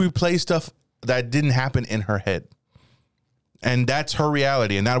replays stuff that didn't happen in her head, and that's her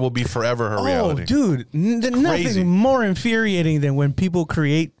reality, and that will be forever her reality. Oh, dude, nothing more infuriating than when people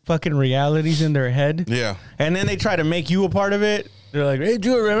create fucking realities in their head. Yeah. And then they try to make you a part of it. They're like, "Hey,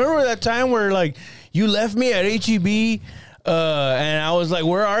 dude, remember that time where like you left me at HEB?" And I was like,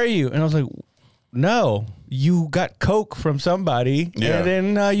 "Where are you?" And I was like, "No, you got coke from somebody, Yeah.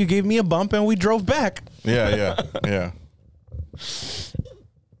 and then you gave me a bump, and we drove back." Yeah.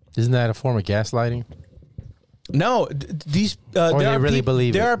 Isn't that a form of gaslighting? No, these Or there they are really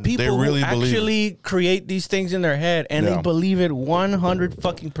believe there it. are people They really who believe actually create these things in their head, and Yeah. they believe it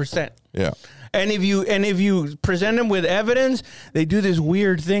 100%. Yeah. And if you present them with evidence, they do this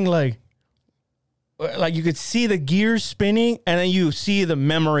weird thing like you could see the gears spinning, and then you see the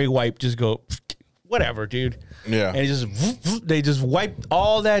memory wipe just go, whatever, dude. Yeah. And they just wipe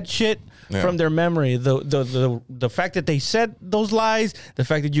all that shit from their memory. The fact that they said those lies, the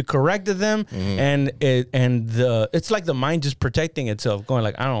fact that you corrected them, and it's like the mind just protecting itself, going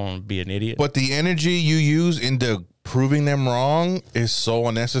like, I don't want to be an idiot. But the energy you use into proving them wrong is so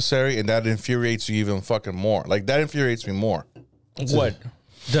unnecessary, and that infuriates you even fucking more. Like, that infuriates me more. What?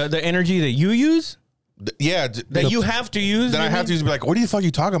 The energy that you use? Yeah. That you have to use? Then I have to be like, what are you fucking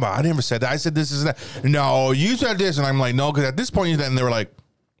talking about? I never said that. I said this and that. No, you said this. And I'm like, no, because at this point, and they were like,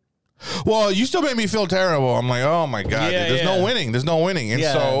 well, you still made me feel terrible. I'm like, oh my God, Yeah, dude, there's no winning. There's no winning. And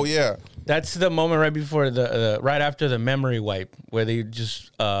so, yeah. That's the moment right before right after the memory wipe, where they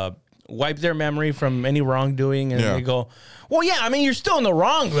just wipe their memory from any wrongdoing, and Yeah. they go, "Well, yeah, I mean, you're still in the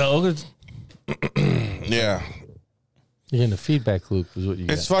wrong though." 'Cause Yeah. You're in the feedback loop is what you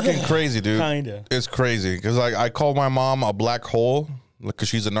It's got. fucking crazy, dude. Kinda. It's crazy because I call my mom a black hole because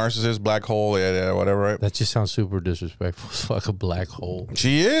she's a narcissist, black hole, yeah, whatever, right? That just sounds super disrespectful. Fuck a black hole.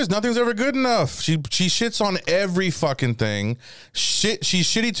 She is. Nothing's ever good enough. She shits on every fucking thing. She's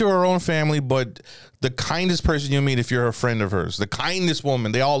shitty to her own family, but the kindest person you meet if you're a friend of hers. The kindest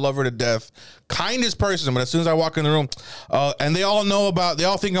woman. They all love her to death. Kindest person. But as soon as I walk in the room, and they all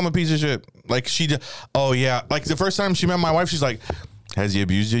think I'm a piece of shit. Like oh yeah. Like the first time she met my wife, she's like, has he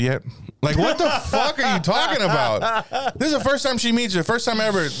abused you yet? Like, what the fuck are you talking about? This is the first time she meets you, first time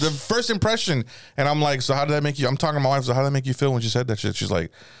ever, the first impression. And I'm like, so how did that make you? I'm talking to my wife, so how did that make you feel when she said that shit? She's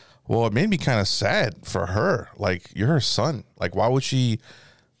like, well, it made me kind of sad for her. Like, you're her son. Like, why would she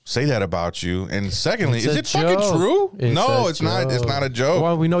say that about you? And secondly, It's is a it fucking joke. true? It's No, a it's not. It's not a joke.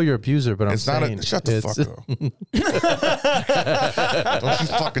 Well, we know you're an abuser, but It's not a. Shut the fuck up. Don't you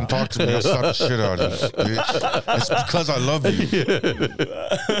fucking talk to me. I'll slap the shit out of you, bitch. It's because I love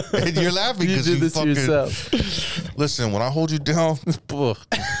you. And you're laughing You because did you this to fucking. yourself. Listen, when I hold you down,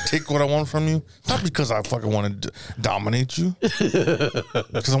 take what I want from you. Not because I fucking want to dominate you.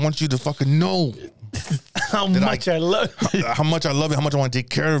 Because I want you to fucking know How much I love. how much I love you, how much I want to take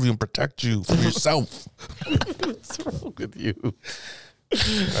care of you and protect you from yourself. What's wrong with you?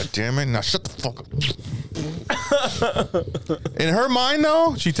 God damn it. Now shut the fuck up. In her mind,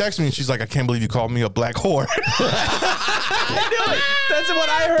 though, she texted me and she's like, I can't believe you called me a black whore. I knew it. That's what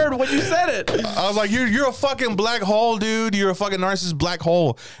I heard when you said it. I was like, you're a fucking black hole, dude. You're a fucking narcissist black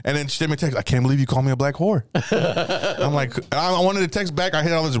hole. And then she sent me a text, I can't believe you called me a black whore. I'm like, I wanted to text back. I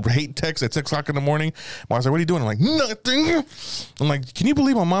hit all this hate text at 6 o'clock in the morning. My wife's like, what are you doing? I'm like, nothing. I'm like, can you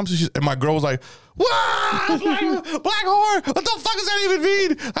believe my mom? And my girl was like, what? Black whore? What the fuck does that even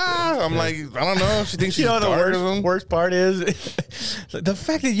mean? I'm like, I don't know. She thinks she's You know, the dark or something. worst part is the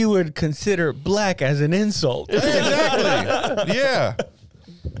fact that you would consider black as an insult. Exactly. Yeah.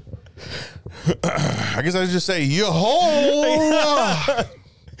 I guess I should just say, you whore.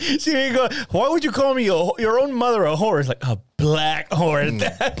 See, you go, why would you call me your own mother a whore? It's like a black whore.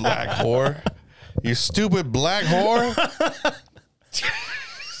 Black whore. You stupid black whore.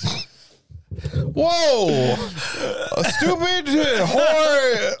 Whoa. A stupid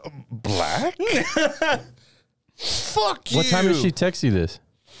whore. Black? Fuck you. What time did she text you this?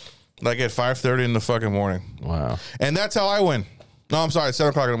 Like at 5:30 in the fucking morning. Wow. And that's how I win. No, I'm sorry,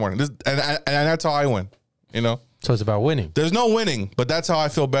 7 o'clock in the morning. And that's how I win. You know? So it's about winning. There's no winning, but that's how I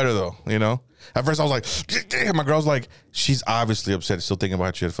feel better though, you know? At first I was like, damn, my girl's like, she's obviously upset, still thinking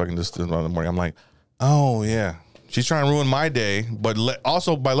about you at fucking this in the morning. I'm like, oh yeah. She's trying to ruin my day, but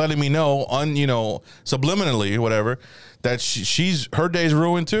also by letting me know, subliminally, whatever, that she's her day's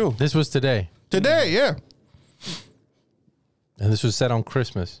ruined too. This was today. Today, yeah. And this was set on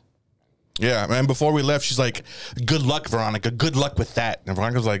Christmas. Yeah, and before we left, she's like, good luck, Veronica. Good luck with that. And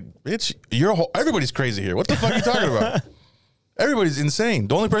Veronica's like, bitch, everybody's crazy here. What the fuck are you talking about? Everybody's insane.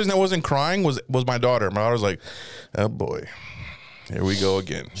 The only person that wasn't crying was my daughter. My daughter's like, oh boy, here we go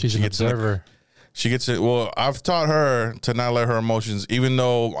again. She's an observer. She gets it. Well, I've taught her to not let her emotions, even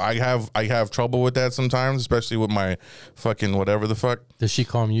though I have trouble with that sometimes, especially with my fucking whatever the fuck. Does she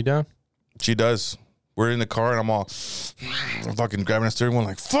calm you down? She does. We're in the car and I'm all fucking grabbing a steering wheel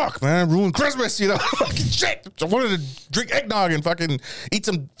like, fuck, man, ruined Christmas, you know? Fucking shit. I wanted to drink eggnog and fucking eat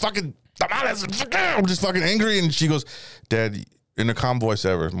some fucking tamales. And I'm just fucking angry. And she goes, Dad, in the calm voice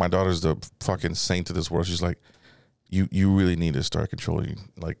ever, my daughter's the fucking saint of this world. She's like, you really need to start controlling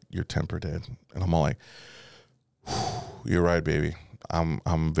like your temper, Dad. And I'm all like, you're right, baby. I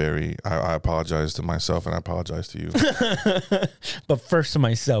apologize to myself and I apologize to you. But first to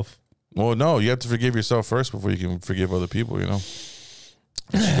myself. Well, no, you have to forgive yourself first before you can forgive other people, you know?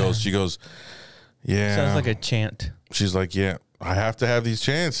 She goes, yeah. Sounds like a chant. She's like, yeah, I have to have these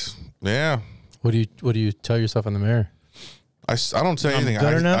chants. Yeah. What do you tell yourself in the mirror? I don't say anything.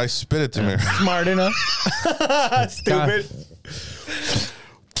 good enough? I spit it to me. Smart enough. Stupid.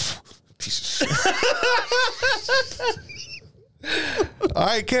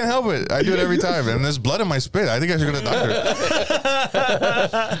 I can't help it. I do it every time. And there's blood in my spit. I think I should go to the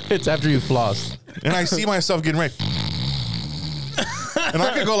doctor. It's after you floss. And I see myself getting ready. And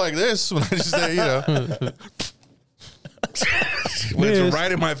I could go like this when I just say, you know. When it's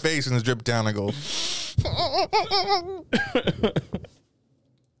right in my face and it's dripped down, I go.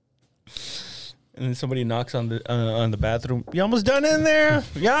 And then somebody knocks on the bathroom. You almost done in there?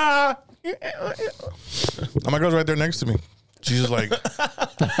 Yeah. And my girl's right there next to me. She's just like,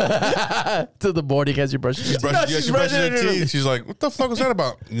 To the morning as you brush your teeth. she's she brushes her brushing her teeth. She's like, what the fuck was that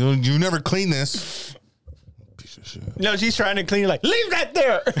about? You never clean this. Piece of shit. No, she's trying to clean. Like, leave that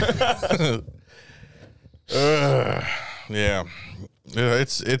there. Yeah.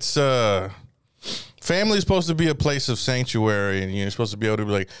 It's family's supposed to be a place of sanctuary, and you're supposed to be able to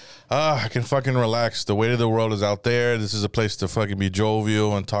be like, I can fucking relax. The weight of the world is out there. This is a place to fucking be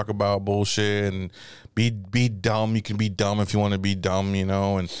jovial and talk about bullshit and be dumb. You can be dumb if you want to be dumb,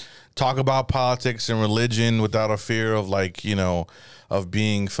 and talk about politics and religion without a fear of of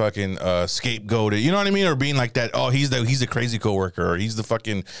being fucking scapegoated. You know what I mean? Or being like that, he's a crazy coworker, or he's the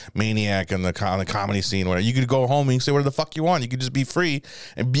fucking maniac in the comedy scene. Whatever. You could go home and you can say whatever the fuck you want. You could just be free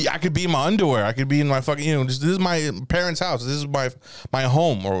and I could be in my underwear. I could be in my fucking, this is my parents' house. This is my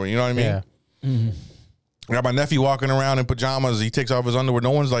home, or you know what I mean? Yeah. Mm-hmm. I got my nephew walking around in pajamas. He takes off his underwear.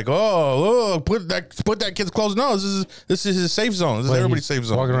 No one's like, oh, put that kid's clothes. No, this is his safe zone. This is everybody's safe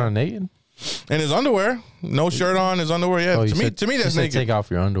zone. Walking around naked? In his underwear, no shirt on, his underwear. Yeah, Oh, to me, that's naked. Take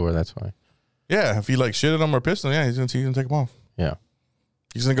off your underwear. That's why. Yeah, if he shitted him or pissed him, yeah, he's gonna take them off. Yeah.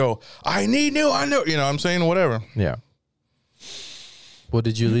 He's gonna go, I need new underwear. You know what I'm saying? Whatever. Yeah. Well,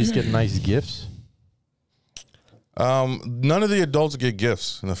 did you at least get nice gifts? None of the adults get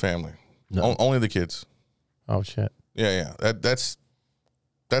gifts in the family. No. Only the kids. Oh shit. Yeah. That's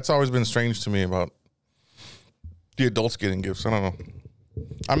always been strange to me about the adults getting gifts. I don't know.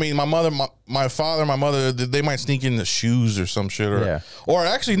 I mean, my mother, my father, my mother, they might sneak in the shoes or some shit, or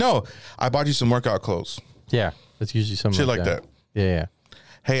actually no, I bought you some workout clothes. Yeah, that's usually something Shit like that. Yeah.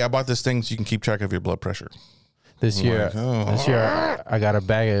 Hey, I bought this thing so you can keep track of your blood pressure. This year, I got a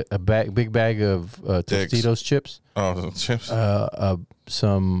big bag of Dicks. Tostitos chips. Oh, chips.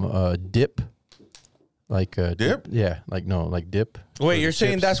 Some dip. Like Dip? Yeah, like dip. Wait, you're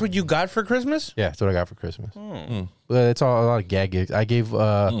saying chips. that's what you got for Christmas? Yeah, that's what I got for Christmas. Well, it's all a lot of gag gifts. I gave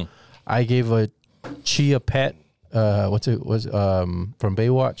a Chia Pet. What's it was from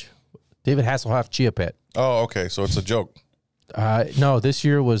Baywatch? David Hasselhoff Chia Pet. Oh, okay. So it's a joke. No, this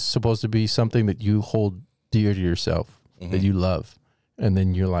year was supposed to be something that you hold dear to yourself, that you love, and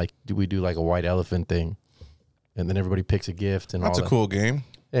then you're like, do we do like a white elephant thing, and then everybody picks a gift and That's all a cool game.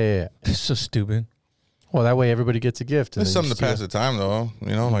 Yeah. It's so stupid. Well, that way everybody gets a gift. And It's then something to you pass see the time, though.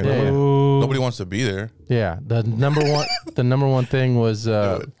 You know, like Yeah. nobody wants to be there. Yeah, the number one thing was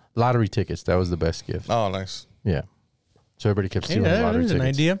lottery tickets. That was the best gift. Oh, nice. Yeah, so everybody kept Hey, stealing lottery there's tickets. an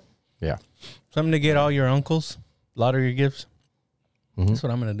idea. Yeah, Something to get all your uncles lottery gifts. That's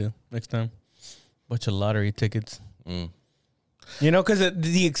what I'm gonna do next time. Bunch of lottery tickets. You know, because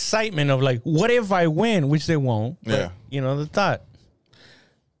the excitement of like, what if I win? Which they won't. But, Yeah. the thought.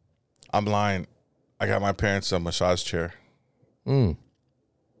 I'm lying. I got my parents a massage chair. Yep.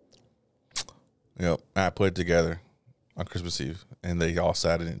 I put it together on Christmas Eve, and they all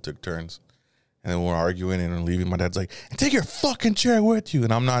sat in it and took turns. And then we're arguing and leaving. My dad's like, take your fucking chair with you.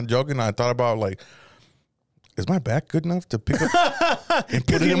 And I'm not joking. I thought about is my back good enough to pick up and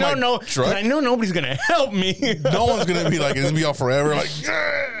put it in my truck? I know nobody's gonna help me. No one's gonna be like, it's gonna be out forever. Like,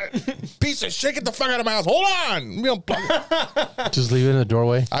 piece of shit, get the fuck out of my house. Hold on. Let me unplug it. just leave it in the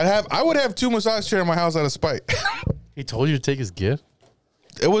doorway. I would have 2 massage chairs in my house out of spite. He told you to take his gift.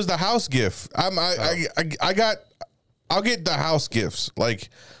 It was the house gift. I'll get the house gifts. Like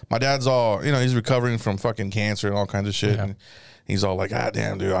my dad's all, he's recovering from fucking cancer and all kinds of shit. Yeah. And he's all like, God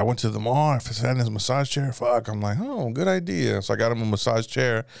damn, dude, I went to the mall. I sat in his massage chair. Fuck. I'm like, oh, good idea. So I got him a massage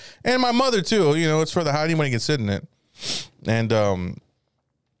chair. And my mother too. It's for the how anybody can sit in it. And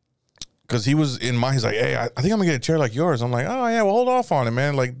because he was in he's like, hey, I think I'm gonna get a chair like yours. I'm like, oh yeah, well hold off on it,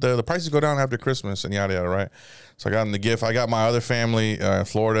 man. Like the prices go down after Christmas and yada yada, right? So I got him the gift. I got my other family in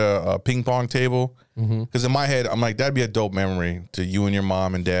Florida a ping pong table. Because in my head, I'm like, that'd be a dope memory to you and your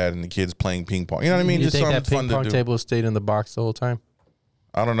mom and dad and the kids playing ping pong. You know what I mean? You Just think something that fun ping to pong do. table stayed in the box the whole time?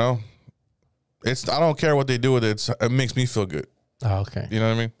 I don't know. I don't care what they do with it. It makes me feel good. Oh, okay. You know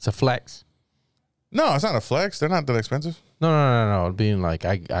what I mean? It's a flex. No, it's not a flex. They're not that expensive. No. Being like,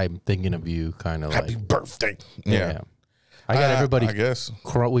 I'm thinking of you, kind of Happy like. birthday. Yeah. I got everybody. I guess.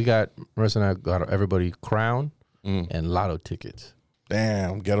 Russ and I got everybody crown and lotto tickets.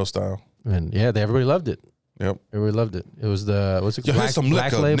 Damn, ghetto style. And yeah, everybody loved it. Yep. Everybody loved it. It was Here's some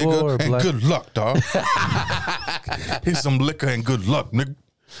black liquor, label nigga, or and black. good luck, dog. Here's some liquor and good luck, nigga.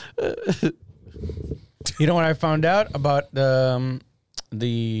 You know what I found out about the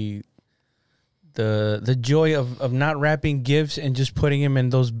joy of not wrapping gifts and just putting them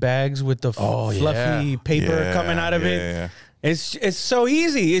in those bags with the fluffy paper coming out of it. Yeah. It's so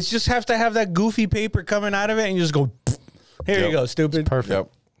easy. It's just have to have that goofy paper coming out of it and you just go, here you go, stupid. Perfect.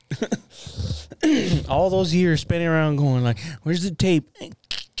 Yep. all those years spinning around going like, where's the tape?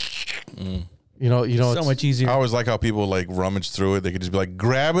 You know, So much easier. I always like how people like rummage through it. They could just be like,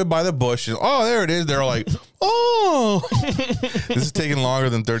 grab it by the bush. And, oh, there it is. They're like, oh, this is taking longer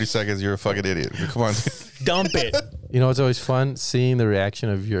than 30 seconds. You're a fucking idiot. Come on. Dump it. You know, it's always fun seeing the reaction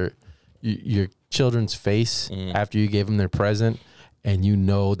of your children's face after you gave them their present, and you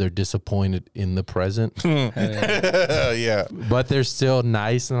know they're disappointed in the present, Yeah. but they're still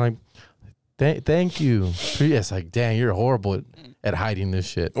nice and like, thank you. It's like, dang, you're horrible at hiding this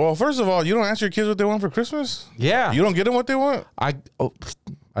shit. Well, first of all, you don't ask your kids what they want for Christmas? Yeah, You don't get them what they want? I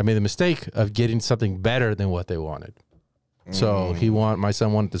made the mistake of getting something better than what they wanted. So my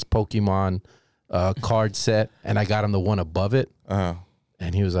son wanted this Pokemon card set, and I got him the one above it, Uh-huh.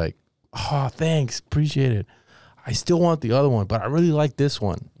 and he was like, "Oh, thanks, appreciate it. I still want the other one, but I really like this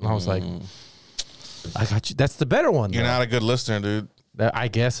one." And I was like, "I got you. That's the better one." You're though." not a good listener, dude. I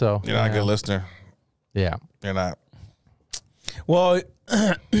guess so. You're not a good listener. Yeah. You're not. Well,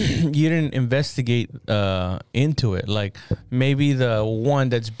 you didn't investigate into it. Like maybe the one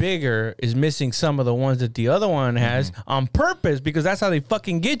that's bigger is missing some of the ones that the other one has on purpose because that's how they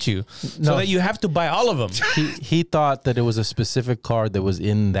fucking get you. So No. that you have to buy all of them. He thought that it was a specific card that was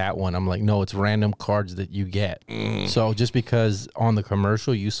in that one. I'm like, no, it's random cards that you get. So just because on the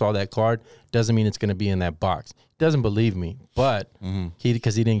commercial you saw that card doesn't mean it's going to be in that box. He doesn't believe me, but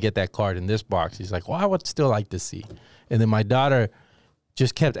because he didn't get that card in this box, he's like, well, I would still like to see. And then my daughter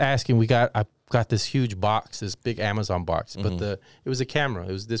just kept asking. I got this huge box, this big Amazon box, but it was a camera.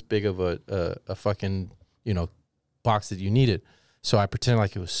 It was this big of a fucking box that you needed. So I pretend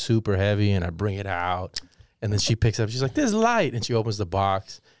like it was super heavy, and I bring it out, and then she picks up. She's like, "This is light," and she opens the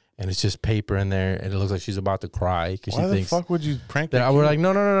box, and it's just paper in there, and it looks like she's about to cry because she Why the thinks fuck would you prank that? we're like,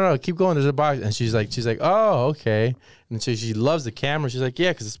 no, keep going. There's a box, and she's like, oh, okay, and so she loves the camera. She's like,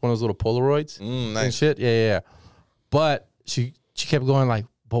 yeah, because it's one of those little Polaroids and nice. shit. Yeah. But she kept going like,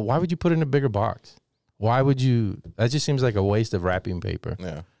 but why would you put it in a bigger box? Why would you? That just seems like a waste of wrapping paper.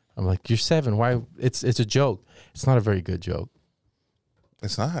 Yeah. I'm like, you're 7. Why? It's a joke. It's not a very good joke.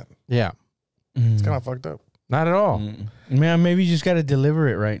 It's not. Yeah, It's kind of fucked up. not at all. Man, maybe you just got to deliver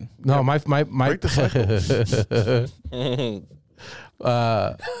it right. No, my Break the cycle.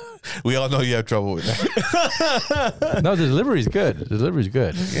 We all know you have trouble with that. no, the delivery's good. The delivery's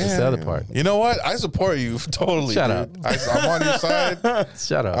good. It's the other part. You know what? I support you totally. Shut dude. I'm on your side.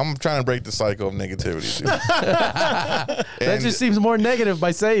 Shut up. I'm trying to break the cycle of negativity, dude. That And just seems more negative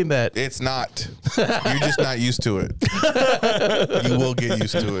by saying that. it's not. You're just not used to it. You will get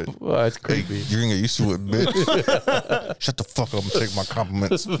used to it. Well, it's Hey, creepy. you're gonna get used to it, bitch. Shut the fuck up and take my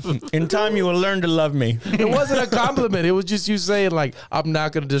compliments. In time, you will learn to love me. It wasn't a compliment. It was just you saying like, I'm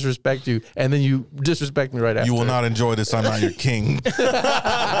not going to disrespect you, and then you disrespect me right after. You will not enjoy this. I'm not your king.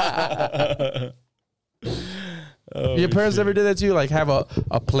 Your parents ever did that to you? Like have a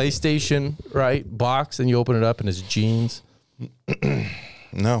PlayStation box, and you open it up and it's jeans.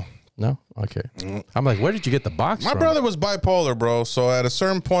 No. No, okay. I'm like, where did you get the box? My from? brother was bipolar, bro. So at a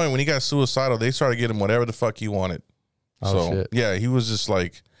certain point, when he got suicidal, they started getting whatever the fuck he wanted. Oh, So shit. yeah, he was just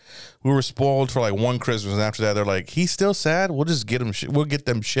like, we were spoiled for like one Christmas, and after that, they're like, he's still sad. We'll just get him shit. We'll get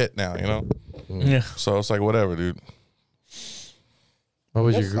them shit now, you know. Yeah. So it's like whatever, dude. What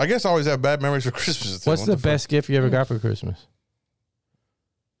was your? I guess I always have bad memories for Christmas. What's What the fuck? best gift you ever got for Christmas?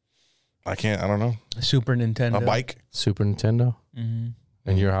 I can't. I don't know. Super Nintendo. A bike. Super Nintendo. Mm-hmm.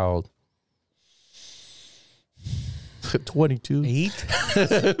 And you're how old? 22. 8?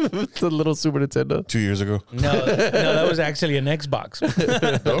 The little Super Nintendo. 2 years ago. No, that was actually an Xbox.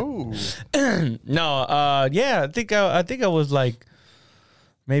 Oh. No, yeah, I think I was like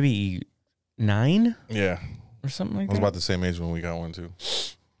maybe 9 Yeah. or something like I was that. about the same age when we got one too.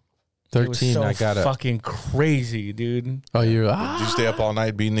 It was 13. so I got it. fucking crazy, dude. Oh, you're. Did you stay up all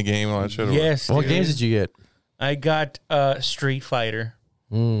night beating the game and all that shit? or what? Yes. What dude. games did you get? I got Street Fighter.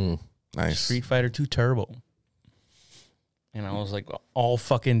 Nice. Street Fighter 2 Turbo. And I was like all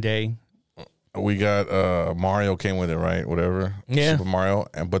fucking day. We got Mario came with it, right? Whatever. Yeah. Super Mario,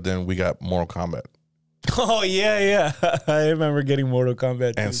 but then we got Mortal Kombat. Oh yeah. I remember getting Mortal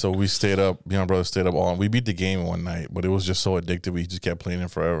Kombat. And so we stayed up, my brother stayed up all. We beat the game one night, but it was just so addictive. We just kept playing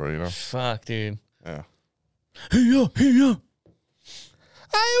it forever, you know. Fuck, dude. Yeah. Hey yo.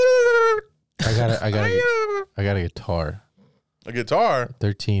 I got a guitar. A guitar.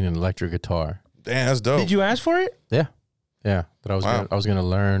 13, an electric guitar. Damn, that's dope. Did you ask for it? Yeah. That Wow. I was gonna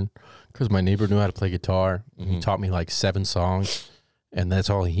learn because my neighbor knew how to play guitar. He taught me like 7 songs, and that's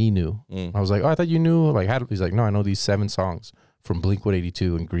all he knew. I was like, oh, I thought you knew. Like, he's like, no, I know these 7 songs from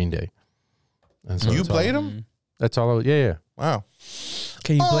Blink-182 and Green Day. And so You that's played all, them? That's all. Yeah. Wow.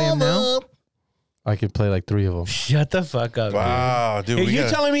 Can you play him now? I could play like 3 of them. Shut the fuck up, Wow, dude. dude. we You're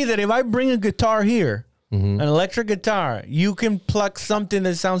gotta- telling me that if I bring a guitar here, an electric guitar, you can pluck something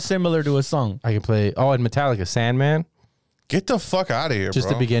that sounds similar to a song. I could play. Oh, and Metallica, Sandman. Get the fuck out of here, Just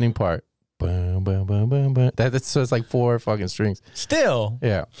bro. the beginning part. Boom, boom, boom, boom, boom. That's so it's like 4 fucking strings. Still,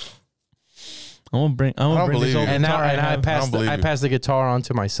 Yeah. I'm gonna bring don't this believe old you. And now guitar and I have. passed believe I you. passed the guitar on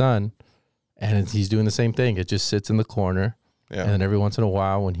to my son, and he's doing the same thing. It just sits in the corner, Yeah. and then every once in a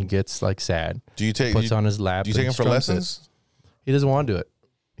while, when he gets like sad, Do you take? puts Do on his lap. you take and him for strums it. lessons? He doesn't want to do it.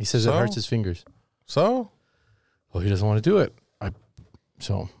 He says So? it hurts his fingers. So Well, he doesn't want to do it.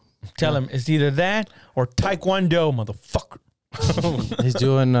 So Tell him it's either that or Taekwondo, motherfucker. he's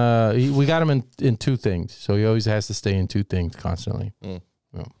doing. We got him in 2 things, so he always has to stay in 2 things constantly.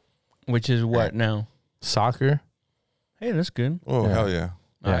 Which is what now? Soccer, Hey, that's good. oh Yeah. hell yeah.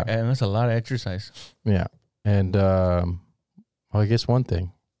 Yeah. And that's a lot of exercise. yeah, and well, I guess 1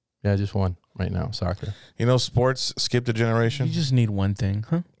 thing. Yeah, just 1 right now. Soccer. You know, sports skipped a You generation. just need one thing,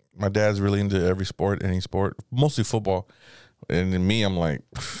 huh? My dad's really into every sport, any sport, mostly football. And then me, I'm like,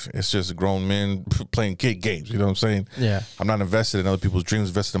 it's just grown men playing kid games. You know what I'm saying? Yeah. I'm not invested in other people's dreams,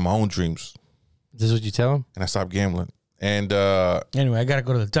 invested in my own dreams. This is what you tell him. And I stopped gambling. And Anyway, I gotta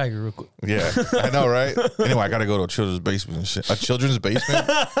go to the Tiger real quick. yeah, I know, right? Anyway, I got to go to a children's basement and shit. A children's basement?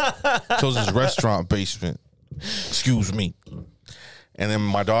 Children's restaurant basement. Excuse me. And then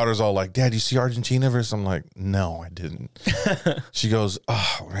my daughter's all like, Dad, you see Argentina versus? I'm like, no, I didn't. She goes,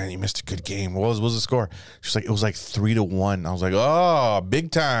 oh, man, you missed a good game. What was the score? She's like, it was like 3-1. I was like, oh,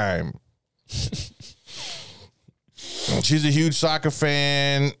 big time. She's a huge soccer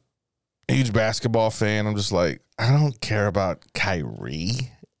fan, a huge basketball fan. I'm just like, I don't care about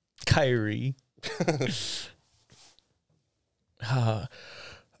Kyrie. Kyrie.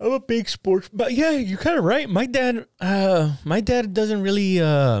 I'm a big sports, but yeah, you're kind of right. My dad doesn't really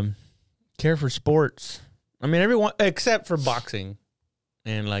care for sports. I mean, everyone except for boxing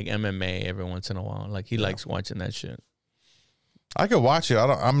and like MMA every once in a while. Like he likes watching that shit. I could watch it.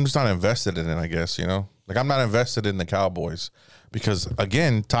 I'm just not invested in it, I guess, you know? Like, I'm not invested in the Cowboys because,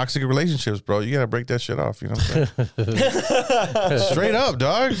 again, toxic relationships, bro. You got to break that shit off, you know what I'm saying? Straight up,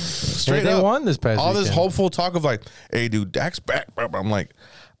 dog. Straight They up. won this past All this weekend. hopeful talk of like, hey, dude, Dak's back. Bro. I'm like,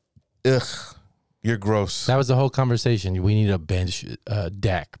 ugh, you're gross. That was the whole conversation. We need a bench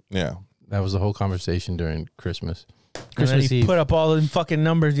Dak. Yeah. That was the whole conversation during Christmas. And then Christmas he Eve. put up all the fucking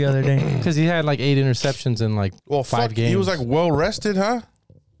numbers the other day. Because he had like 8 interceptions in like Well, 5 fuck, games. he was like well rested, huh?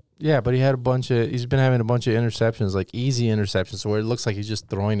 Yeah, but he's been having a bunch of interceptions, like easy interceptions, where it looks like he's just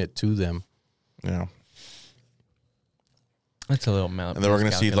throwing it to them. Yeah. That's a little mal. And then we're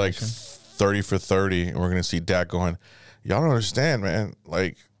going to see like 30 for 30, and we're going to see Dak going, y'all don't understand, man.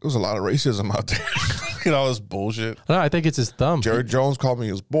 Like, there's a lot of racism out there. And all this bullshit. No, I think it's his thumb. Jerry Jones called me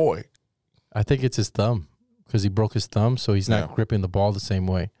his boy. I think it's his thumb because he broke his thumb, so he's not Yeah. gripping the ball the same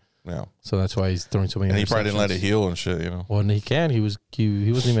way. Yeah. So that's why he's throwing so many. And he probably didn't let it interceptions. heal and shit, you know. Well, and he can. He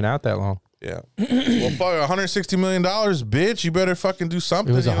wasn't even out that long. Yeah. Well, fuck, $160 million, bitch. You better fucking do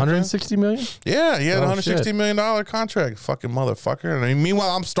something. It was you know what I'm 160 million. saying? Yeah, he had Oh, a $160 million contract. Fucking motherfucker. And I mean, meanwhile,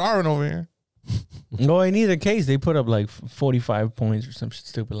 I'm starving over here. No, in either case, they put up like 45 points or some shit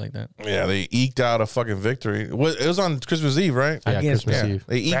stupid like that. Yeah, they eked out a fucking victory. It was on Christmas Eve, right? Yeah, Against Christmas Yeah. Eve.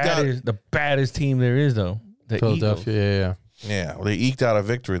 They eked out. The baddest team there is, though. The Eagles. Philadelphia. Yeah. Yeah, well, they eked out a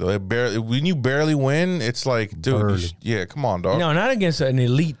victory though. They barely, when you barely win, it's like, dude, Barely. yeah, come on, dog. No, not against an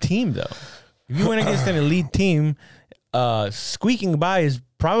elite team, though. If you went against an elite team, squeaking by is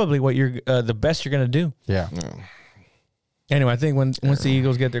probably what you're the best you're gonna do. Yeah. Anyway, I think once the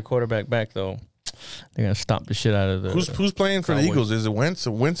Eagles get their quarterback back, though, they're gonna stomp the shit out of the. Who's playing for the Cowboys. Eagles? Is it Wentz?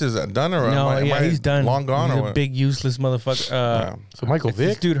 Wentz is done or No, am I he's done. Long gone He's or a what? big useless motherfucker. Yeah. So Michael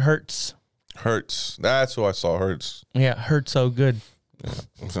This Vick. dude hurts. Hurts. That's who I saw. Hurts. Yeah, hurts so good.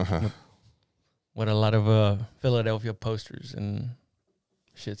 What a lot of Philadelphia posters and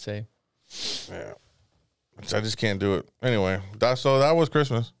shit say. Yeah. I just can't do it. Anyway, that was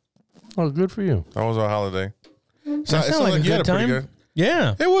Christmas. Oh, good for you. That was our holiday. So, it sounded sounded like a you good had a pretty time. good.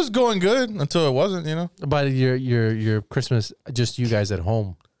 Yeah. It was going good until it wasn't, you know. But your Christmas, just you guys at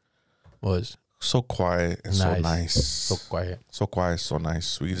home, was So quiet and so nice. so quiet. So quiet, so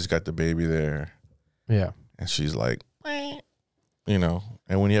nice. We just got the baby there, Yeah. and she's like, you know.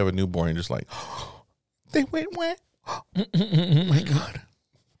 And when you have a newborn, you're just like, they went where? Oh my God,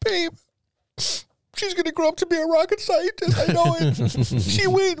 babe. She's gonna grow up to be a rocket scientist. I know it. She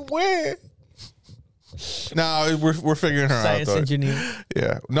went where? No, we're figuring her Science out. Though. engineer.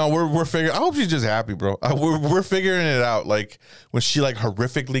 Yeah, no, we're figuring. I hope she's just happy, bro. We're figuring it out. Like when she like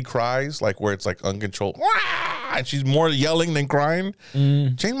horrifically cries, like where it's like uncontrolled. and she's more yelling than crying.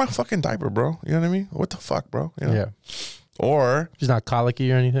 Change my fucking diaper, bro. You know what I mean? What the fuck, bro? You know? Yeah. Or She's not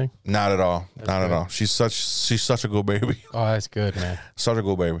colicky or anything. not at all. Not at all. She's such a good baby. Oh, that's good, man. Such a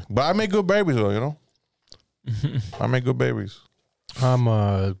good baby. But I make good babies though, you know? I make good babies. I'm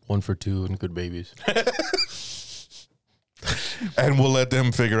 1 for 2 and good babies. And we'll let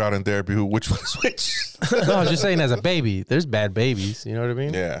them figure out in therapy which one's which. No, I was just saying as a baby, there's bad babies. You know what I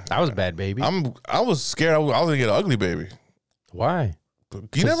mean? Yeah. I was a bad baby. I was scared I was gonna get an ugly baby. Why?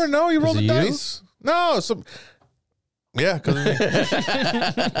 You never know. You roll the of you? dice. No, yeah, because of me.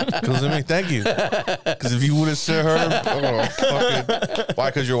 Because of me. Thank you. Because if you would have said her, fucking, why?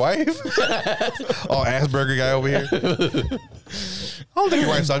 Because your wife? Oh, Asperger guy over here. I don't think your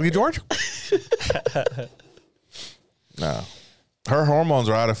wife's ugly, George. No. Her hormones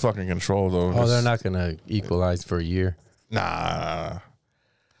are out of fucking control, though. Oh, they're not gonna equalize for a year. Nah.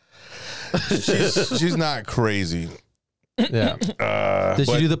 She's not crazy. Yeah. Did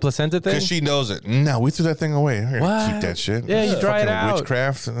she do the placenta thing? Because she knows it. No, we threw that thing away. I gotta What? keep that shit. Yeah, you That's dry it fucking out.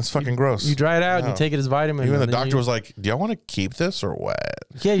 Witchcraft. That's fucking gross. You dry it out and No. you take it as vitamin. Even the and then doctor was like, "Do y'all want to keep this or what?"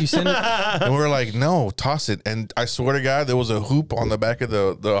 Yeah, you send it. And we were like, "No, toss it." And I swear to God, there was a hoop on the back of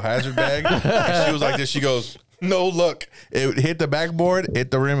the hazard bag. And she was like this. She goes, "No, look." It hit the backboard, hit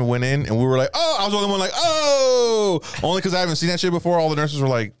the rim, and went in. And we were like, "Oh!" I was the only one like, "Oh!" Only because I haven't seen that shit before. All the nurses were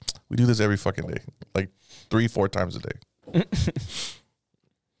like, "We do this every fucking day, like 3-4 times a day."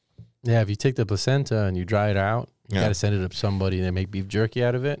 Yeah, if you take the placenta and you dry it out, you Yeah. gotta send it up to somebody and they make beef jerky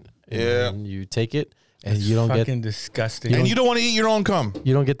out of it. And Yeah. then you take it and you don't Fucking get disgusting. And you don't want to eat your own cum.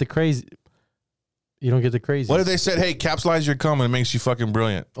 you don't get the crazy. You don't get the crazy. What if they said, "Hey, capsulize your cum and it makes you fucking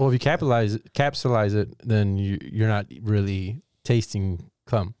brilliant"? Well, if you capsulize it, then you're not really tasting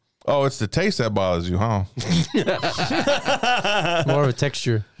cum. Oh, it's the taste that bothers you, huh? More of a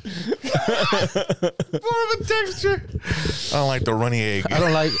texture. More of a texture. I don't like the runny egg. I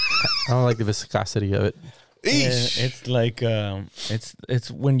don't like the viscosity of it. Yeah, Eesh. it's like it's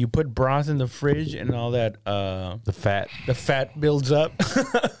when you put broth in the fridge and all that The fat. the fat builds up.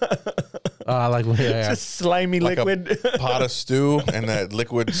 I like yeah. Just slimy Like liquid. a pot of stew and that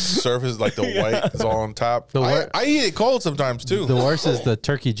liquid surface, like the white is all on top. The wor- I eat it cold sometimes too. The worst is the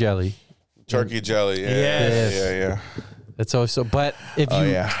turkey jelly. Turkey jelly. Yeah, Yes. yeah. That's also. But if you, Oh,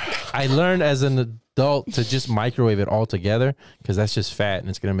 yeah. I learned as an adult to just microwave it all together because that's just fat and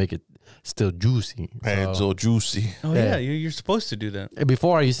it's gonna make it still juicy. And it's so juicy. Oh Yeah. yeah, you're supposed to do that.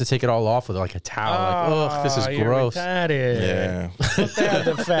 Before I used to take it all off with like a towel. Like, ugh, this is you're gross. retarded. Yeah. Put that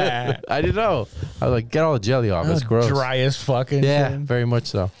the fat. I didn't know. I was like, get all the jelly off. It's gross. Dry as fucking. Yeah, shit. very much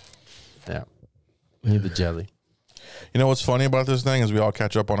so. Yeah, we need the jelly. You know what's funny about this thing is we all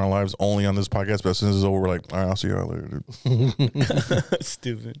catch up on our lives only on this podcast, but as soon as it's over, we're like, all right, I'll see y'all later, dude.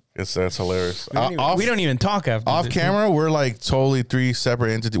 Stupid. That's hilarious. We don't even talk after. Off this. camera, we're like totally 3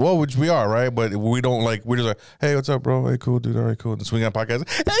 separate entities. Well, which we are, right? But we don't like. We're just like, hey, what's up, bro? Hey, cool, dude. All right, cool. And swing on podcast.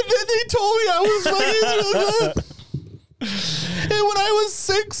 And then they told me I was fucking. And when I was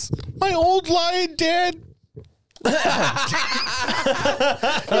 6, my old lion dad.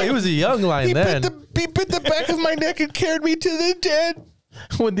 Oh, he was a young lion He then. bit the back of my neck and carried me to the dead.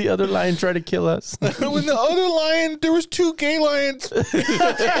 When the other lion tried to kill us. When the other lion, there was 2 gay lions.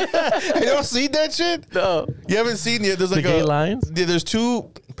 Y'all seen that shit? No. You haven't seen it? There's like gay lions? Yeah, there's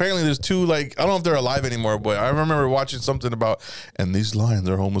 2. Apparently, there's 2. Like, I don't know if they're alive anymore, but I remember watching something about, and these lions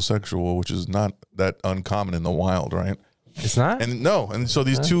are homosexual, which is not that uncommon in the wild, right? It's not? And so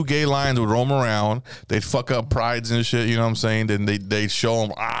these 2 gay lions would roam around. They'd fuck up prides and shit. You know what I'm saying? Then they show them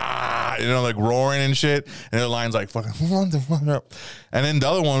like roaring and shit. And the lion's like fucking what the fuck up. And then the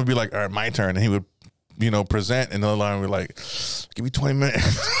other one would be like, all right, my turn. And he would, present. And the other lion would be like, give me 20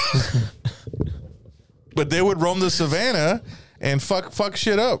 minutes. But they would roam the savannah and fuck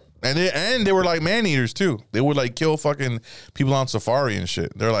shit up. And they were like man eaters too. They would like kill fucking people on safari and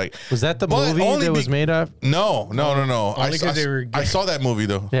shit. They're like, Was that the but movie only that was made of? No. Only 'cause they were I gay. saw that movie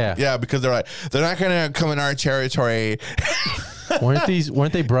though. Yeah. because they're not gonna come in our territory Weren't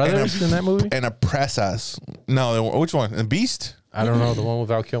they brothers in that movie? and oppress us. No, which one? And Beast? I don't know. The one with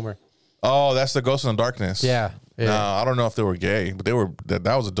Val Kilmer. Oh, that's the Ghost in the Darkness. Yeah. No, I don't know if they were gay, but they were.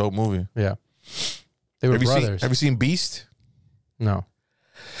 That was a dope movie. Yeah. They were brothers. Have you seen Beast? No.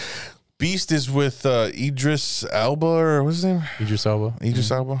 Beast is with Idris Elba, or what's his name? Idris Elba. Idris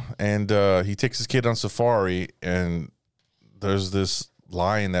Elba, and he takes his kid on safari, and there's this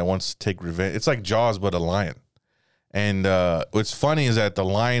lion that wants to take revenge. It's like Jaws, but a lion. And what's funny is that the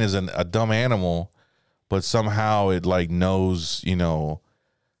lion is a dumb animal, but somehow it like knows,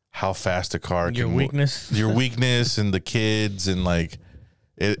 how fast a car Your can weakness. your weakness, and the kids, and like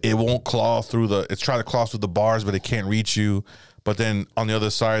It won't claw through it's trying to claw through the bars, but it can't reach you. But then on the other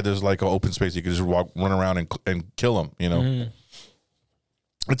side, there's like an open space. You can just run around and kill them, you know?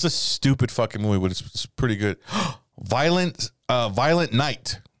 It's a stupid fucking movie, but it's pretty good. Violent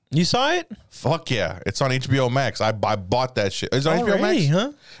Night. You saw it? Fuck yeah. It's on HBO Max. I bought that shit. It's on HBO Already, Max?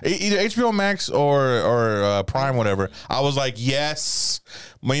 huh? Either HBO Max or Prime, whatever. I was like, yes.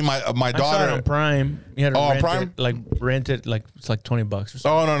 My I saw daughter it on Prime. You had to rent Prime? it, rent it like it's like $20 or something.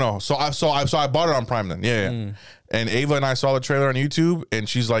 Oh no. So I bought it on Prime then. Yeah. And Ava and I saw the trailer on YouTube, and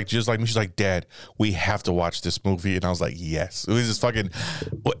she's like, just like me, she's like, Dad, we have to watch this movie. And I was like, yes. It was just fucking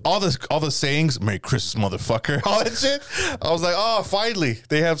all the sayings, Merry Christmas, motherfucker, all that shit. I was like, oh, finally,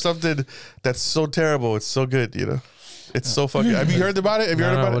 they have something that's so terrible. It's so good, you know. It's so fucking. Have you heard about it? Have you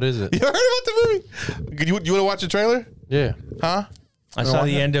heard about it? What is it? You heard about the movie? You want to watch the trailer? Yeah. Huh? I saw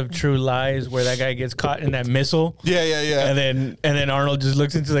the end of True Lies where that guy gets caught in that missile. Yeah. And then Arnold just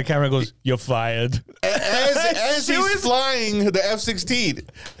looks into the camera and goes, "You're fired." As he's flying the F-16,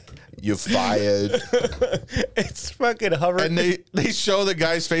 you're fired. It's fucking hovering. And they show the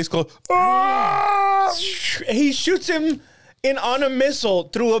guy's face go, He shoots him on a missile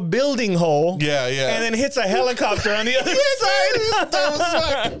through a building hole. Yeah. And then hits a helicopter on the other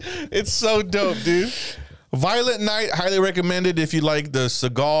side. It's so dope, dude. Violent Night, highly recommended if you like the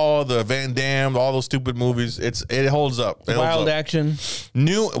Seagal, the Van Damme, all those stupid movies. It holds up. Wild action.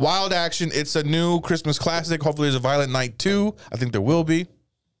 New Wild Action. It's a new Christmas classic. Hopefully there's a Violent Night 2. I think there will be.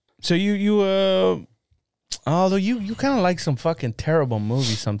 So although you kind of like some fucking terrible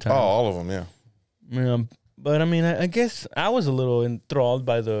movies sometimes. Oh, all of them, yeah. Yeah, but I mean, I guess I was a little enthralled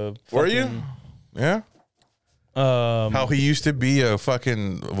by the. Were you? Yeah. How he used to be a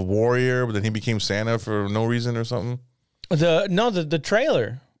fucking warrior, but then he became Santa for no reason or something. The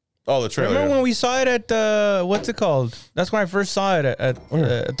trailer. Oh, the trailer. Remember when we saw it at what's it called? That's when I first saw it at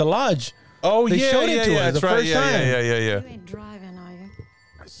the lodge. Oh, They showed it to us that's the right. first time. Yeah. You ain't driving, are you?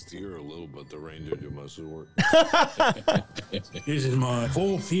 I steer a little, but the ranger do most of the work. This is my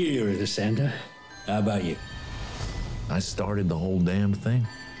 4th year as a Santa. How about you? I started the whole damn thing.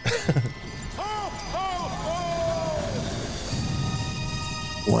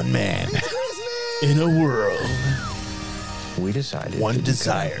 One man, In a world. We decided one to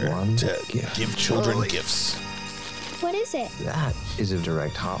desire one to gift. give children gifts. What is it? That is a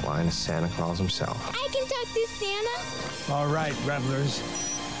direct hotline to Santa Claus himself. I can talk to Santa. All right, revelers.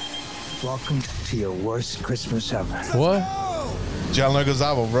 Welcome to your worst Christmas ever. What? John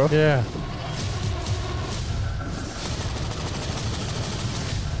Leguizamo, bro. Yeah.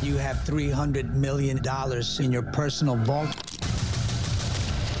 You have $300 million in your personal vault.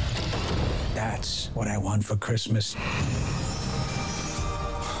 That's what I want for Christmas. I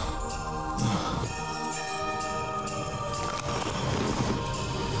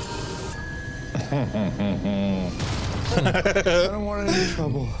don't want any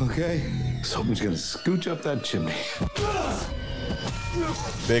trouble, okay? Someone's gonna scooch up that chimney.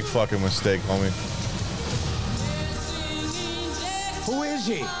 Big fucking mistake, homie. Who is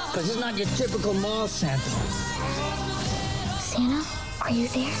he? Because he's not your typical mall Santa. Santa, are you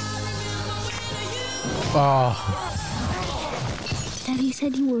there? Oh. Daddy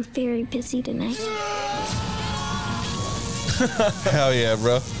said you were very busy tonight. Hell yeah,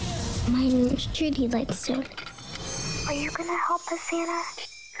 bro. My name's Judy Lightstone. Are you gonna help us, Santa?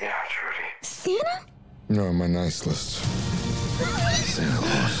 Yeah, Trudy. Santa? You're on my nice list. Santa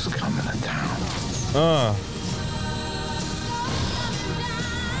Claus is coming to town.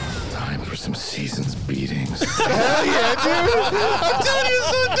 Time for some season's beatings. Hell yeah, dude. I'm telling you,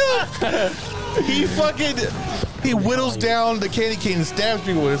 it's so dope. He whittles down the candy cane and stabs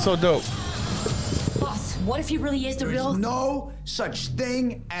people with it. It's so dope. Boss, what if he really is the There's real? no such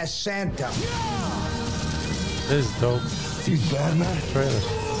thing as Santa. This is dope. These bad men, Trailer.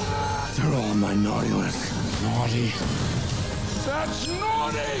 they're all on my naughty list. Naughty. That's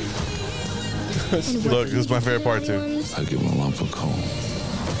naughty! Look, this is my favorite part too. I'll give him a lump of coal.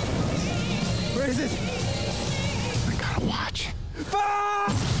 Where is it? I gotta watch.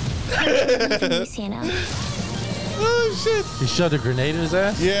 Santa. Oh shit. He shoved a grenade in his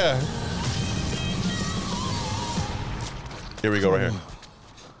ass? Yeah. Here we go, right here.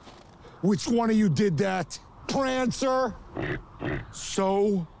 Which one of you did that? Prancer?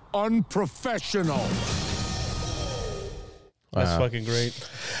 So unprofessional. That's fucking great.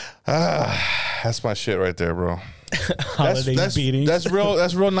 That's my shit right there, bro. Holiday beatings. That's real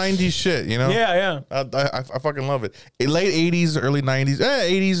 90s shit, you know? Yeah. I fucking love it. Late 80s, early 90s,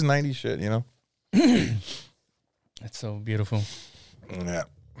 80s and 90s shit, you know? That's so beautiful. Yeah.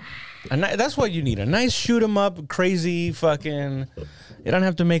 That's what you need. A nice shoot 'em up, crazy fucking. You don't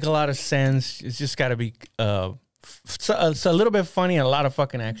have to make a lot of sense. It's just got to be it's a little bit funny and a lot of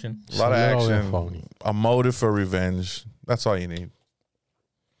fucking action. A lot of action. A motive for revenge. That's all you need.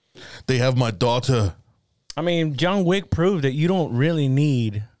 They have my daughter. I mean, John Wick proved that you don't really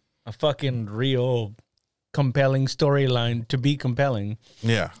need a fucking real compelling storyline to be compelling.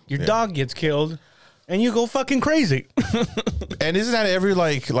 Yeah. Your dog gets killed and you go fucking crazy. And isn't that every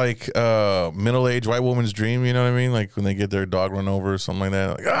like middle-aged white woman's dream, you know what I mean? Like when they get their dog run over or something like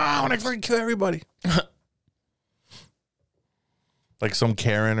that. Like, I want to fucking kill everybody. Like some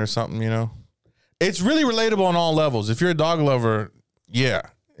Karen or something, you know? It's really relatable on all levels. If you're a dog lover, yeah.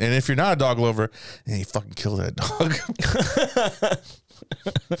 And if you're not a dog lover, then you fucking kill that dog.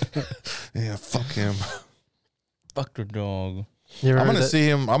 Yeah, fuck him. Fuck the dog. I'm gonna see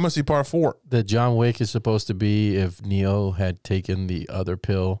him. I'm gonna see part 4. That John Wick is supposed to be if Neo had taken the other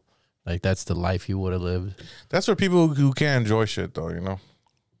pill. Like that's the life he would have lived. That's for people who can't enjoy shit, though. You know.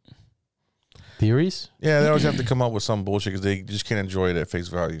 Theories? Yeah, they always have to come up with some bullshit because they just can't enjoy it at face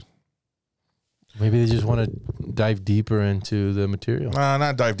value. Maybe they just want to dive deeper into the material.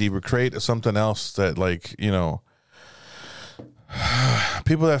 Not dive deeper. Create something else that, like, you know,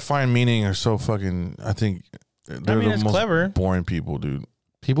 people that find meaning are so fucking. I think they're the most clever. Boring people, dude.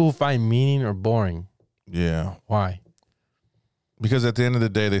 People who find meaning are boring. Yeah. Why? Because at the end of the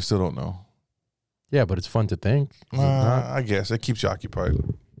day, they still don't know. Yeah, but it's fun to think. Is it not? I guess it keeps you occupied.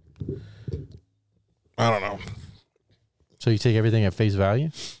 I don't know. So you take everything at face value?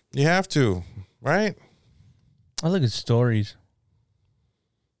 You have to, right? I look at stories.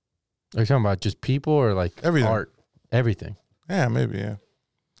 Are you talking about just people or like Everything. art? Everything. Yeah, maybe, yeah.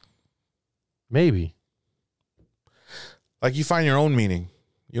 Maybe. Like you find your own meaning.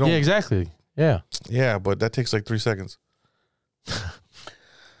 You don't. Yeah, exactly. Yeah. Yeah, but that takes like 3 seconds.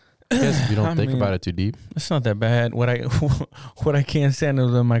 I guess if you don't think about it too deep. It's not that bad. What I can't stand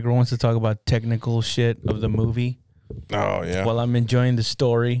is when Michael wants to talk about technical shit of the movie. Oh yeah. While I'm enjoying the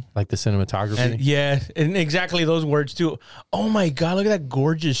story, like the cinematography. And yeah, and exactly those words too. Oh my god, look at that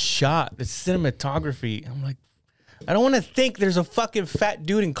gorgeous shot. The cinematography. I'm like, I don't want to think there's a fucking fat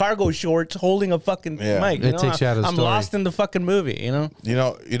dude in cargo shorts holding a fucking mic. It takes you out of the I'm story. lost in the fucking movie. You know.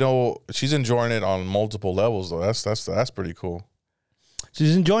 You know, she's enjoying it on multiple levels though. That's pretty cool.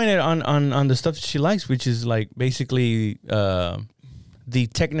 She's enjoying it on the stuff that she likes, which is like basically the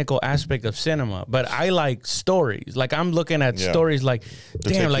technical aspect of cinema. But I like stories. Like I'm looking at stories like,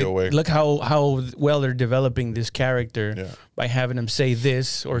 damn, like look how well they're developing this character by having him say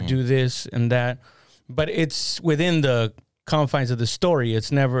this or do this and that. But it's within the confines of the story.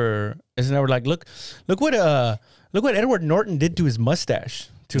 It's never like look what Edward Norton did to his mustache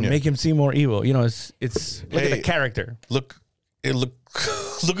to make him seem more evil. You know, it's look at the character. Look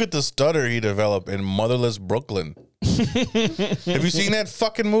at the stutter he developed in Motherless Brooklyn. Have you seen that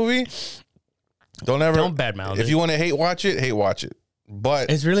fucking movie? Don't badmouth it. If you want to hate watch it. But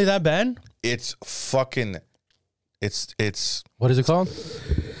it's really that bad? It's fucking it's what is it called?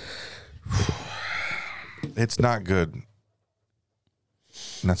 It's not good.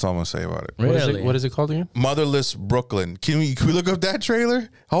 And that's all I'm gonna say about it. Really? What is it called again? Motherless Brooklyn. Can we look up that trailer?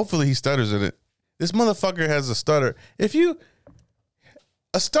 Hopefully he stutters in it. This motherfucker has a stutter.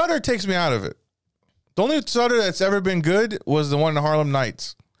 A stutter takes me out of it. The only stutter that's ever been good was the one in Harlem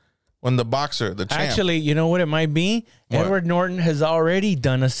Nights. When the boxer, the champ. Actually, you know what it might be? What? Edward Norton has already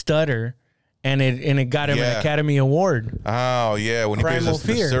done a stutter and it got him an Academy Award. Oh, yeah. When he plays the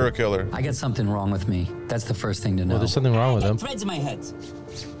serial killer. I got something wrong with me. That's the first thing to know. Well, there's something wrong with him. Threads in my head.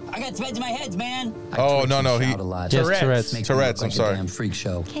 I got threads in my head, man. Oh, no. He a lot. Tourette's. Tourette's, I'm sorry. A damn freak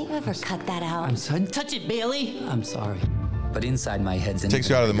show. Can't you ever cut that out? I'm sorry. Touch it, Bailey. I'm sorry. But inside my head's Takes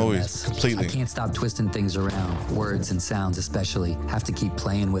you out of the movies completely. I can't stop twisting things around. Words and sounds especially. Have to keep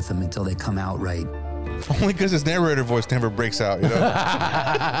playing with them until they come out right. Only because his narrator voice never breaks out, you know?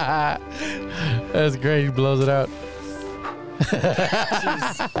 That's great. He blows it out.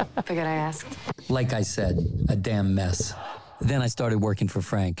 Figured I asked. Like I said, a damn mess. Then I started working for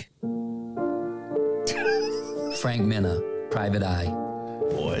Frank. Frank Minna, Private Eye.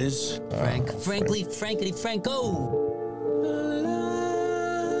 Boys. Frankly, Franco.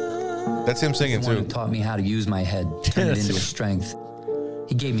 That's him singing, Someone too. who taught me how to use my head, turn it into a strength.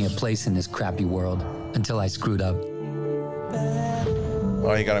 He gave me a place in this crappy world until I screwed up.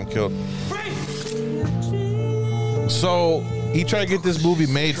 Oh, he got him killed. So he tried to get this movie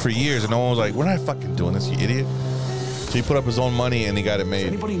made for years, and no one was like, "We're not fucking doing this, you idiot." So he put up his own money and he got it made.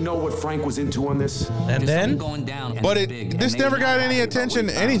 Anybody know what Frank was into on this? And then, But this never got any attention,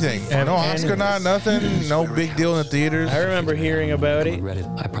 anything. No Oscar, not nothing. No big deal in the theaters. I remember hearing about it. Read it.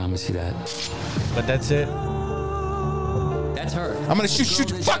 I promise you that. But that's it. That's her. I'm gonna shoot you.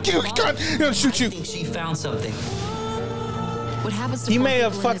 Fuck you! God, I'm gonna shoot you. I think she found something. What happens to He poor may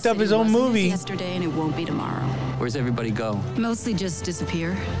have people in fucked the up city his own wasn't movie. yesterday, and it won't be tomorrow. Where's everybody go? Mostly just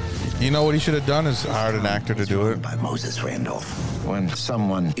disappear. You know what he should have done is hired an actor to do it. By Moses Randolph. When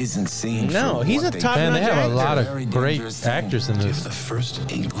someone isn't seen No, for he's what a top Man, they notch have a actor. lot Very of great dangerous thing. actors in this. The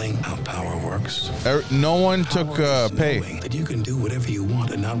first inkling how power works. No one took pay. Knowing that you can do whatever you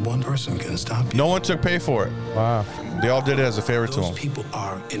want and not one person can stop you. No one took pay for it. Wow. They all did it as a favor to Those him. people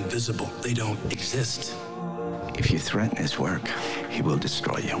are invisible. They don't exist. If you threaten his work, he will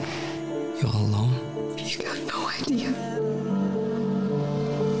destroy you. You all alone? You got no idea.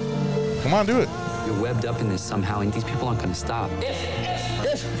 Come on, do it. You're webbed up in this somehow, and these people aren't gonna stop.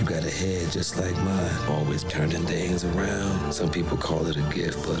 You got a head just like mine, always turning things around. Some people call it a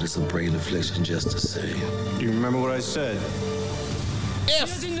gift, but it's a brain affliction just the same. You remember what I said? She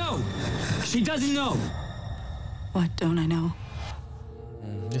doesn't know. She doesn't know. What don't I know?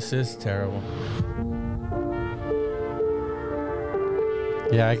 This is terrible.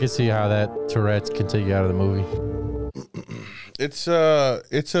 Yeah, I can see how that Tourette's can take you out of the movie.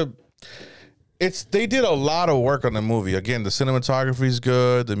 They did a lot of work on the movie. Again, the cinematography's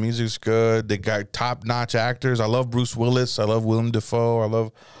good, the music's good. They got top-notch actors. I love Bruce Willis. I love Willem Dafoe. I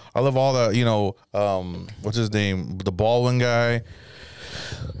love all the, what's his name? The Baldwin guy.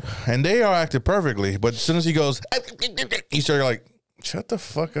 And they all acted perfectly. But as soon as he goes, you start like, shut the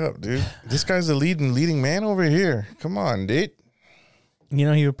fuck up, dude. This guy's the leading man over here. Come on, dude. You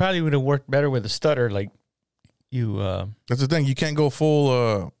know, he probably would have worked better with a stutter, like you. That's the thing. You can't go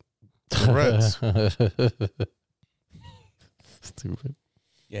full Tourette's. Stupid.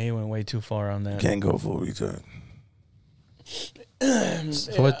 Yeah, he went way too far on that. Can't go full retard.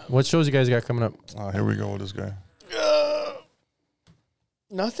 So what shows you guys got coming up? Oh, here we go with this guy.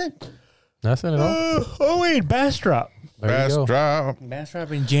 Nothing. Nothing at all. Oh wait, Bastrop. There you Fast go. drop.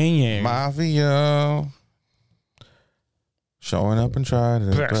 Bastrop in January. Mafia. Showing up and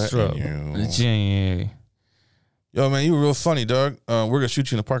trying to Bastrop. threaten you. January. Yo, man, you were real funny, dog. We're going to shoot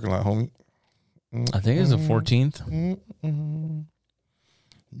you in the parking lot, homie. I think it's the 14th.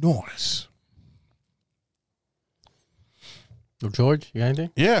 Nice. George, you got anything?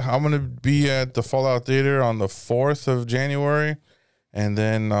 Yeah, I'm going to be at the Fallout Theater on the 4th of January. And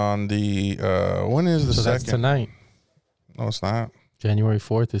then on the, when is the So 2nd? that's tonight. No, it's not. January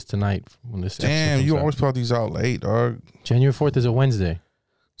 4th is tonight. When this episode Damn, comes you out. always put these out late, dog. January 4th is a Wednesday.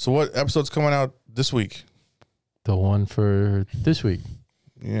 So what episode's coming out this week? The one for this week.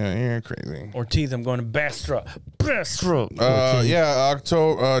 Yeah, you're crazy. Ortiz, I'm going to Bastrop. Bastrop.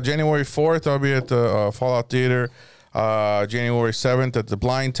 January 4th, I'll be at the Fallout Theater. January 7th at the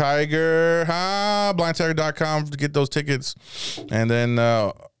Blind Tiger. BlindTiger.com to get those tickets. And then,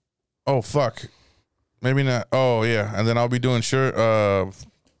 oh, fuck. Maybe not. Oh, yeah. And then I'll be doing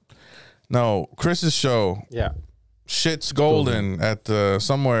Chris's show. Yeah. Shit's Golden at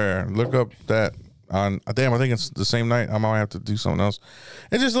somewhere. Look up that on. Damn, I think it's the same night. I might have to do something else.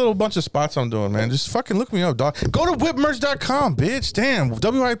 It's just a little bunch of spots I'm doing, man. Just fucking look me up, dog. Go to whipmerch.com, bitch. Damn,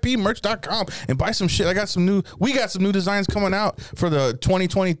 WIPmerch.com and buy some shit. We got some new designs coming out for the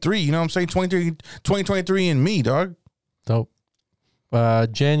 2023. You know what I'm saying? 2023 and me, dog. Dope.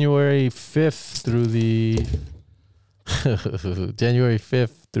 January 5th through the January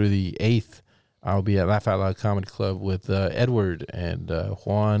 5th through the 8th, I'll be at Laugh Out Loud Comedy Club with Edward and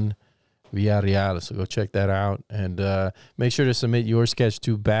Juan Villarreal. So go check that out. And make sure to submit your sketch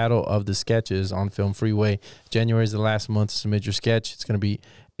to Battle of the Sketches on Film Freeway. January is the last month to submit your sketch. It's going to be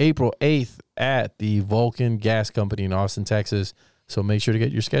April 8th at the Vulcan Gas Company in Austin, Texas. So make sure to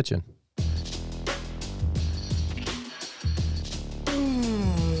get your sketch in.